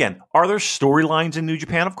 Now, again, are there storylines in New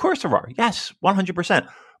Japan? Of course there are. Yes, 100%.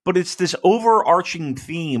 But it's this overarching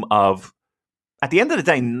theme of, at the end of the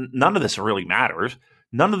day, none of this really matters.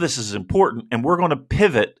 None of this is important. And we're going to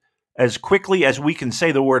pivot as quickly as we can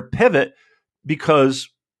say the word pivot, because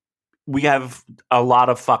we have a lot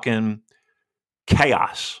of fucking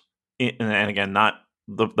chaos. And again, not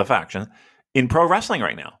the faction in pro wrestling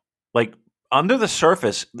right now. Like, under the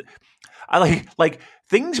surface, I like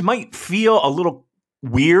things might feel a little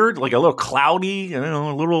weird, like a little cloudy, a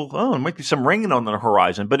little, there might be some rain on the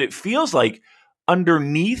horizon, but it feels like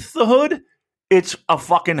underneath the hood, it's a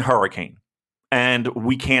fucking hurricane and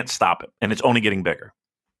we can't stop it. And it's only getting bigger.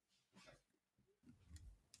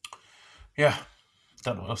 Yeah.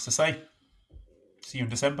 Don't know what else to say. See you in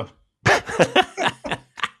December.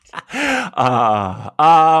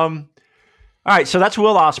 All right, so that's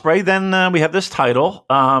Will Ospreay. Then we have this title.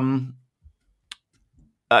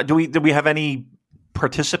 Do we have any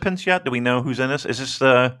participants yet? Do we know who's in this? Is this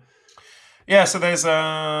Yeah, so there's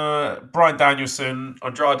Bryan Danielson,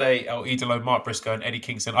 Andrade, El Idolo, Mark Briscoe, and Eddie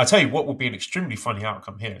Kingston. I tell you what would be an extremely funny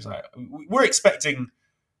outcome here is like we're expecting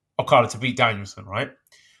Okada to beat Danielson, right?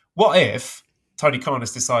 What if Tony Khan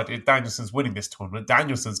has decided Danielson's winning this tournament,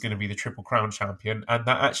 Danielson's going to be the Triple Crown champion, and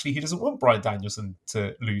that actually he doesn't want Bryan Danielson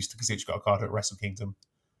to lose to Kazuchika Okada at Wrestle Kingdom?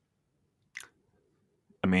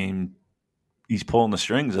 I mean, he's pulling the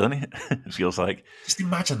strings, isn't he? It feels like. Just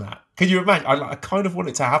imagine that. Can you imagine? I kind of want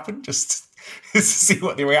it to happen just to see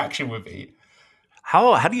what the reaction would be.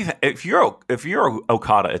 How do you if you're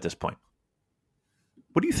Okada at this point?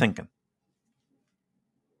 What are you thinking?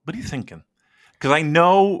 What are you thinking? Because I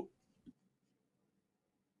know,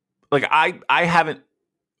 like I haven't.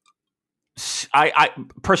 I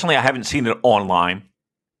personally I haven't seen it online,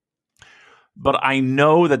 but I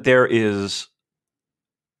know that there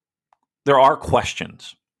are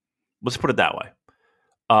questions. Let's put it that way.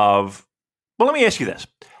 Well, let me ask you this: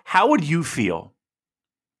 how would you feel?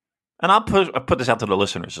 And I'll put this out to the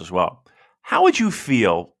listeners as well. How would you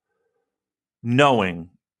feel knowing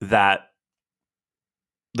that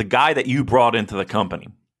the guy that you brought into the company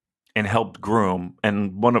and helped groom,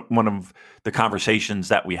 and one of the conversations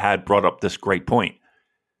that we had brought up this great point?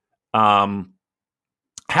 How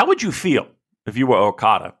would you feel if you were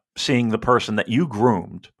Okada, seeing the person that you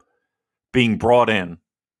groomed being brought in,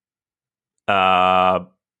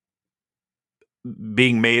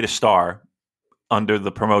 being made a star under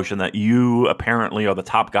the promotion that you apparently are the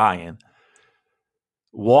top guy in,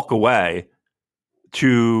 walk away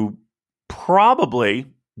to probably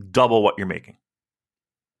double what you're making?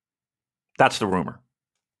 That's the rumor,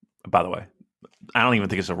 by the way. I don't even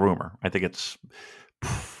think it's a rumor. I think it's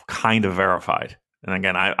kind of verified. And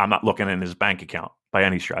again, I'm not looking in his bank account by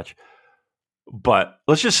any stretch. But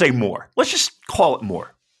let's just say more. Let's just call it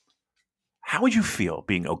more. How would you feel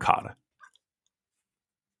being Okada?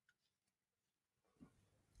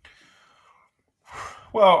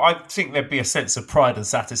 Well, I think there'd be a sense of pride and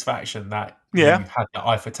satisfaction that you had the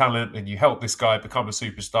eye for talent and you helped this guy become a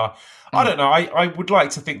superstar. I don't know. I would like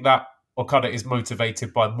to think that Okada is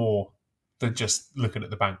motivated by more than just looking at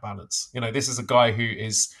the bank balance. You know, this is a guy who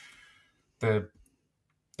is the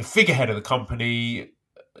figurehead of the company.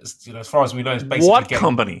 You know, as far as we know, is basically what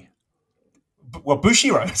company? Well,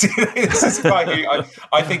 Bushiroad. This is a guy who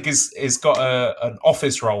I think is got an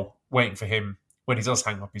office role waiting for him when he does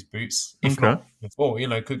hang up his boots. If not before, you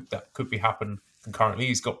know, that could be happen concurrently.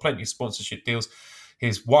 He's got plenty of sponsorship deals.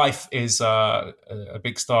 His wife is a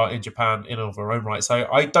big star in Japan in and of her own right. So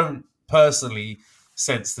I don't personally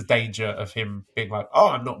sense the danger of him being like, oh,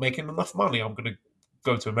 I'm not making enough money, I'm going to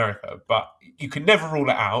go to America. But you can never rule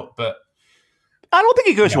it out. But I don't think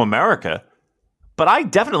he goes to America, but I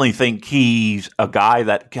definitely think he's a guy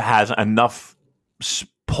that has enough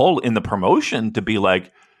pull in the promotion to be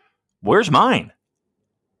like, where's mine?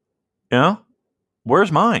 You know,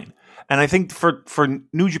 where's mine? And I think for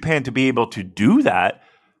New Japan to be able to do that,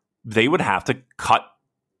 they would have to cut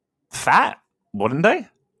fat, wouldn't they?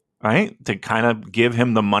 Right? To kind of give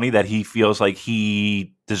him the money that he feels like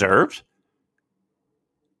he deserves.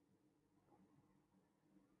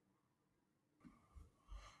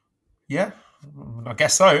 Yeah, I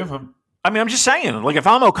guess so. I mean, I'm just saying, like, if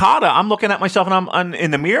I'm Okada, I'm looking at myself and I'm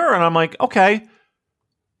in the mirror and I'm like, okay.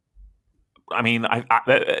 I mean,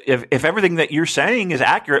 if everything that you're saying is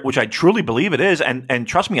accurate, which I truly believe it is, and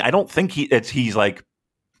trust me, I don't think he's like,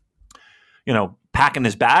 you know, packing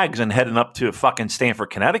his bags and heading up to fucking Stamford,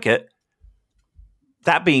 Connecticut.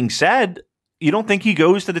 That being said, you don't think he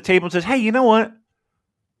goes to the table and says, hey, you know what?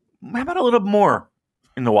 How about a little more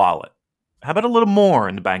in the wallet? How about a little more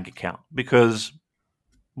in the bank account? Because,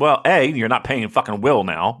 well, A, you're not paying fucking Will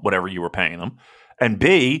now, whatever you were paying him. And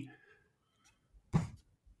B,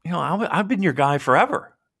 you know, I've been your guy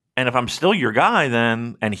forever. And if I'm still your guy,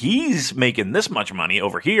 then, and he's making this much money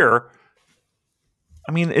over here,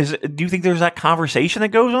 I mean, do you think there's that conversation that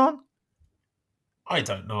goes on? I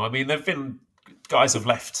don't know. I mean, there've been guys have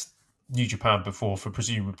left New Japan before for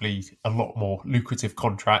presumably a lot more lucrative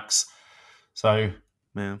contracts. So,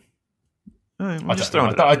 yeah.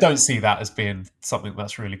 I don't see that as being something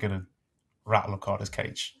that's really going to rattle Okada's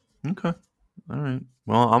cage. Okay. All right.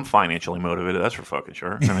 Well, I'm financially motivated. That's for fucking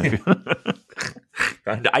sure.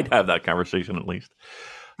 I'd have that conversation at least.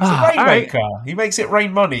 He's a All right. rainmaker. He makes it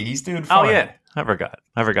rain money. He's doing Oh fine. yeah, I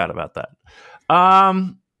forgot about that.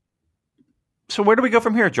 So where do we go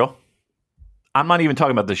from here, Joel? I'm not even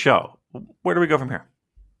talking about the show. Where do we go from here?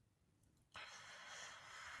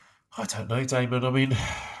 I don't know, Damon. I mean,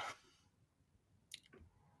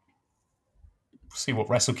 see what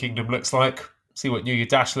Wrestle Kingdom looks like. See what New Year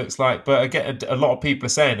Dash looks like. But again, a lot of people are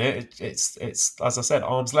saying it's as I said,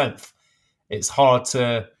 arm's length. It's hard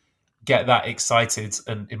to get that excited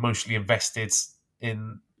and emotionally invested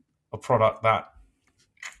in a product that,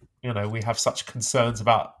 you know, we have such concerns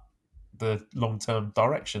about the long-term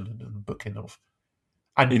direction and booking of.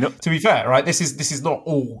 And to be fair, right, this is not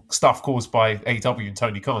all stuff caused by AEW and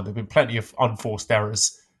Tony Khan. There've been plenty of unforced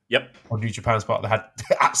errors on New Japan's part that had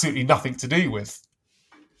absolutely nothing to do with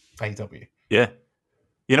AEW. Yeah.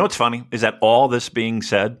 You know what's funny is that all this being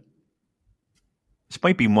said, this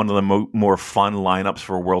might be one of the more fun lineups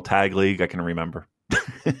for World Tag League I can remember.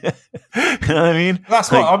 You know what I mean?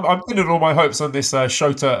 That's why I'm pinning all my hopes on this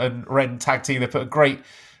Shota and Ren tag team. They put a great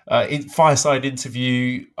fireside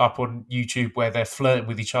interview up on YouTube where they're flirting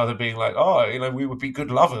with each other, being like, "Oh, you know, we would be good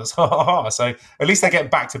lovers." So at least they get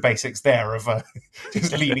back to basics there of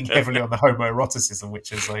just leaning heavily on the homoeroticism,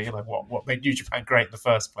 which is you know what made New Japan great in the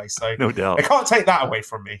first place. So no doubt, they can't take that away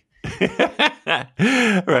from me.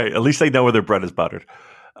 Right. At least they know where their bread is buttered.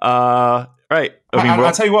 Right. I mean,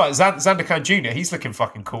 I'll tell you what, Xander Khan Jr., he's looking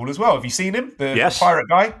fucking cool as well. Have you seen him? The pirate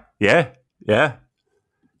guy? Yeah.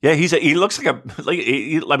 He looks like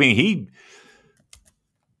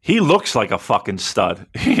he looks like a fucking stud.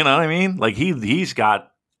 You know what I mean? Like he's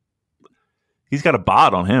got a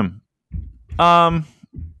bod on him. I'm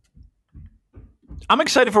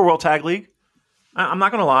excited for World Tag League. I'm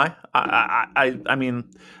not gonna lie. I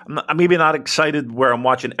mean, I'm maybe not excited where I'm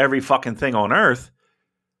watching every fucking thing on earth,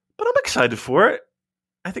 but I'm excited for it.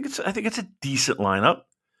 I think it's a decent lineup.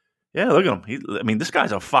 Yeah, look at him. This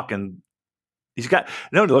guy's a fucking. He's got.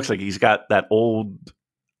 It looks like he's got that old,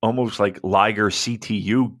 almost like Liger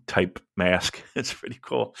CTU type mask. It's pretty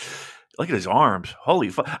cool. Look at his arms. Holy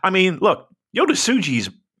fuck! I mean, look, Yota Tsuji's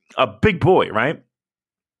a big boy, right?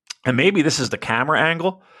 And maybe this is the camera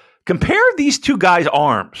angle. Compare these two guys'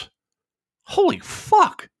 arms. Holy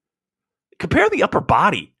fuck! Compare the upper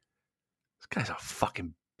body. This guy's a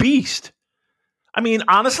fucking beast. I mean,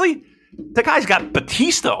 honestly, the guy's got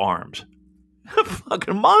Batista arms. A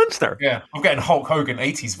fucking monster. Yeah, I'm getting Hulk Hogan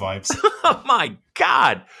 80s vibes. Oh my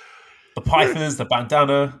God. The pythons, the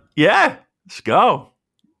bandana. Yeah, let's go.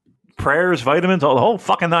 Prayers, vitamins, all the whole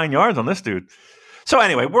fucking 9 yards on this dude. So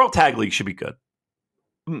anyway, World Tag League should be good.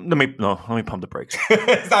 Let me pump the brakes.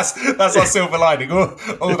 that's our silver lining.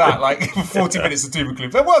 All that, like 40 minutes of doom and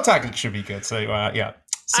gloom. But World Tag League should be good. So yeah.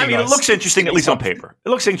 I mean, it looks interesting, at least on paper.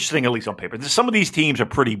 Some of these teams are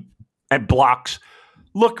pretty, and blocks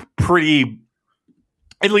look pretty,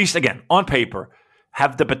 at least, again, on paper,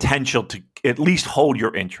 have the potential to at least hold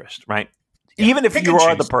your interest, right? Yeah, even if you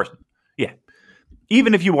are the person. Yeah.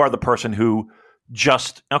 Even if you are the person who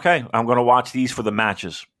just, okay, I'm going to watch these for the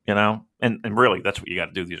matches, you know? And really, that's what you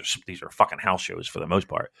got to do. These are fucking house shows for the most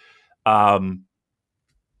part. I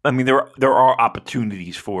mean, there are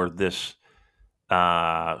opportunities for this,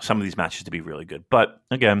 some of these matches to be really good. But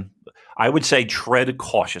again, I would say tread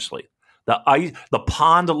cautiously. The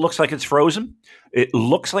pond looks like it's frozen. It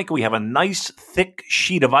looks like we have a nice thick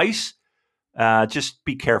sheet of ice. Just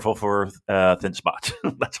be careful for thin spots.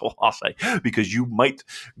 That's all I'll say, because you might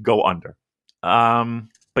go under.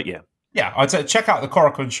 But yeah. Yeah, I'd say check out the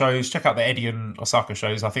Korakuen shows, check out the Eddie and Osaka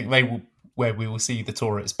shows. I think they will where we will see the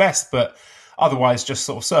tour at its best, but otherwise just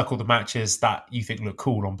sort of circle the matches that you think look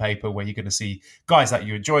cool on paper, where you're going to see guys that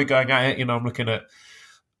you enjoy going at it. You know, I'm looking at,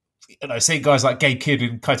 seeing guys like Gabe Kidd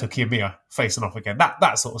and Kaito Kiyomiya facing off again,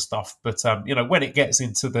 that sort of stuff. But, when it gets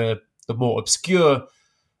into the more obscure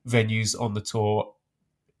venues on the tour,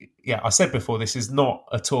 yeah, I said before, this is not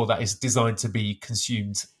a tour that is designed to be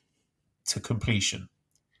consumed to completion.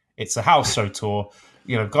 It's a house show tour.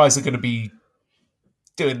 You know, guys are going to be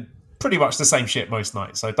doing pretty much the same shit most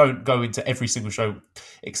nights. So don't go into every single show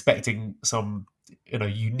expecting some,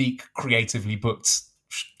 unique, creatively booked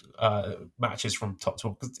matches from top to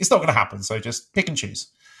bottom. It's not going to happen. So just pick and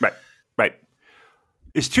choose. Right.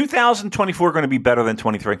 Is 2024 going to be better than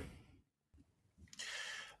 23?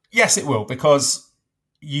 Yes, it will, because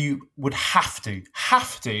you would have to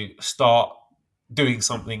start doing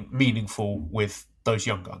something meaningful with those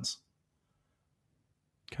young guns.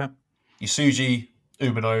 Okay. Yusuji,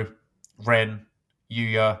 Umino, Ren,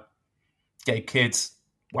 Yuya, Gabe Kidd,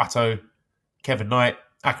 Watto, Kevin Knight.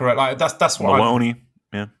 accurate. Like that's what Maloney.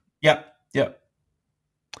 Yeah. Yep.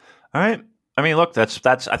 All right. I mean, look, that's.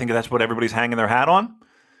 I think that's what everybody's hanging their hat on.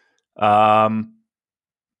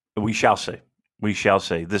 We shall see. We shall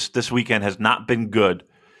see. This weekend has not been good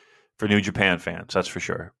for New Japan fans. That's for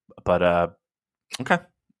sure. But okay,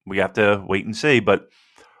 we have to wait and see. But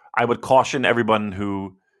I would caution everyone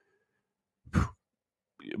who.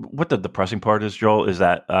 What the depressing part is, Joel, is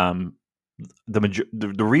that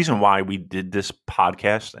the reason why we did this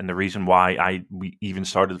podcast and the reason why we even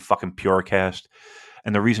started the fucking Purecast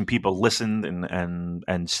and the reason people listened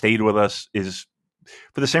and stayed with us is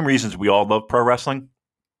for the same reasons we all love pro wrestling.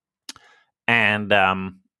 And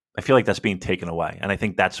I feel like that's being taken away. And I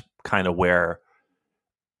think that's kind of where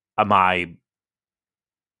my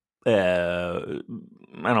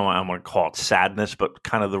I don't want to call it sadness, but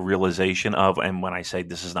kind of the realization of, and when I say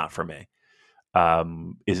this is not for me,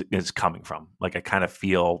 is coming from. Like I kind of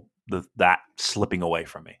feel that slipping away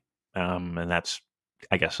from me, and that's,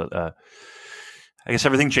 I guess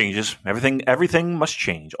everything changes. Everything must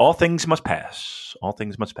change. All things must pass. All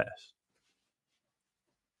things must pass.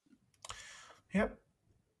 Yep.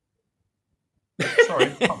 Sorry,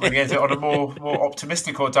 can't really end it on a more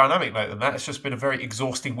optimistic or dynamic note than that. It's just been a very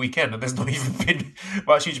exhausting weekend, and there's not even been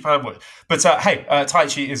much New Japan work. But hey,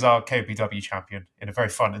 Taichi is our KOPW champion in a very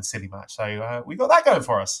fun and silly match, so we got that going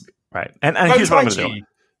for us. Right, and here's what I'm going to do.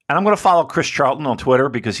 And I'm going to follow Chris Charlton on Twitter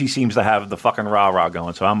because he seems to have the fucking rah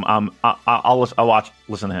going. So I'll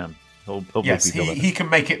listen to him. He'll yes, he can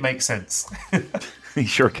make it make sense. He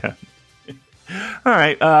sure can. All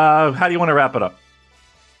right, how do you want to wrap it up?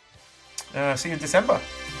 See you in December.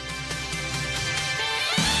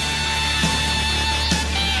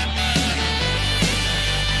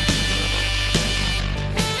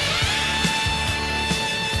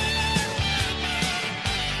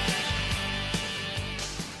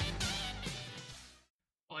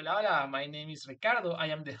 Hola, my name is Ricardo. I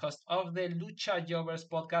am the host of the Lucha Jovers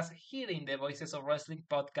podcast here in the Voices of Wrestling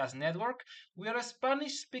Podcast Network. We are a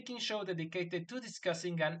Spanish-speaking show dedicated to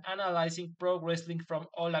discussing and analyzing pro wrestling from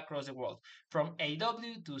all across the world. From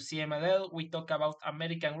AEW to CMLL, we talk about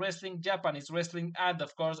American wrestling, Japanese wrestling, and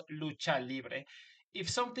of course, Lucha Libre. If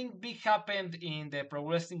something big happened in the pro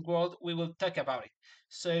wrestling world, we will talk about it.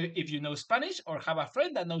 So if you know Spanish or have a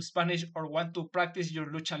friend that knows Spanish or want to practice your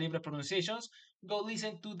Lucha Libre pronunciations, go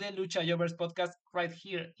listen to the Lucha Jovers podcast right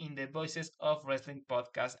here in the Voices of Wrestling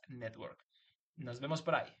Podcast Network. Nos vemos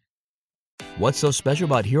por ahí. What's so special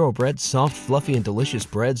about Hero Bread's soft, fluffy, and delicious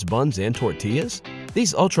breads, buns, and tortillas?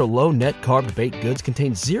 These ultra-low net-carb baked goods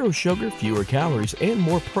contain zero sugar, fewer calories, and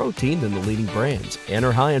more protein than the leading brands, and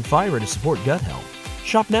are high in fiber to support gut health.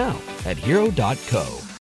 Shop now at Hero.co.